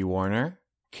 Brady Warner,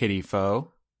 Kitty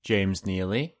Foe, James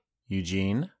Neely,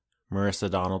 Eugene, Marissa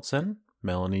Donaldson,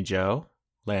 Melanie Joe,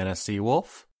 Lana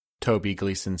Seawolf, Toby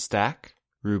Gleason Stack,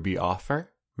 Ruby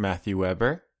Offer, Matthew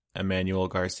Weber, Emmanuel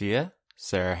Garcia,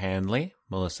 Sarah Handley,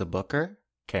 Melissa Booker,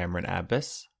 Cameron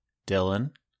Abbas,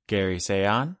 Dylan, Gary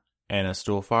Sayon, Anna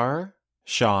Stuhlfarer,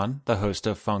 Sean, the host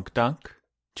of Funk Dunk,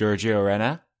 Giorgio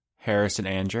Renna, Harrison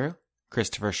Andrew,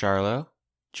 Christopher Charlo,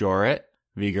 Jorit,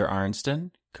 Viger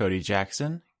Arnston, Cody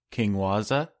Jackson, King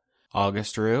Waza,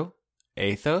 August Rue,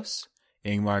 Athos,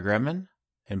 Ingmar Gremmen,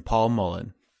 and Paul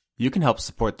Mullen. You can help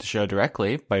support the show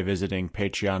directly by visiting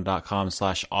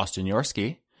patreon.com/Austin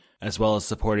Yorsky, as well as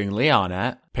supporting Leon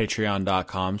at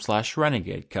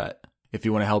patreon.com/RenegadeCut. If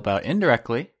you want to help out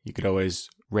indirectly, you could always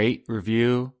rate,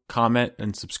 review, comment,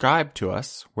 and subscribe to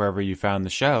us wherever you found the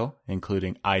show,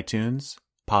 including iTunes,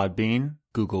 Podbean,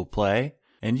 Google Play,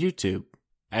 and YouTube.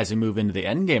 As we move into the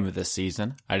end game of this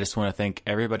season, I just want to thank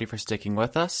everybody for sticking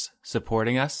with us,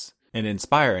 supporting us, and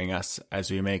inspiring us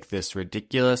as we make this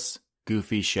ridiculous,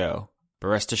 goofy show. But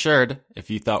rest assured, if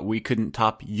you thought we couldn't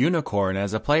top Unicorn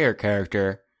as a player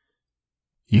character,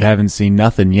 you haven't seen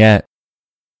nothing yet.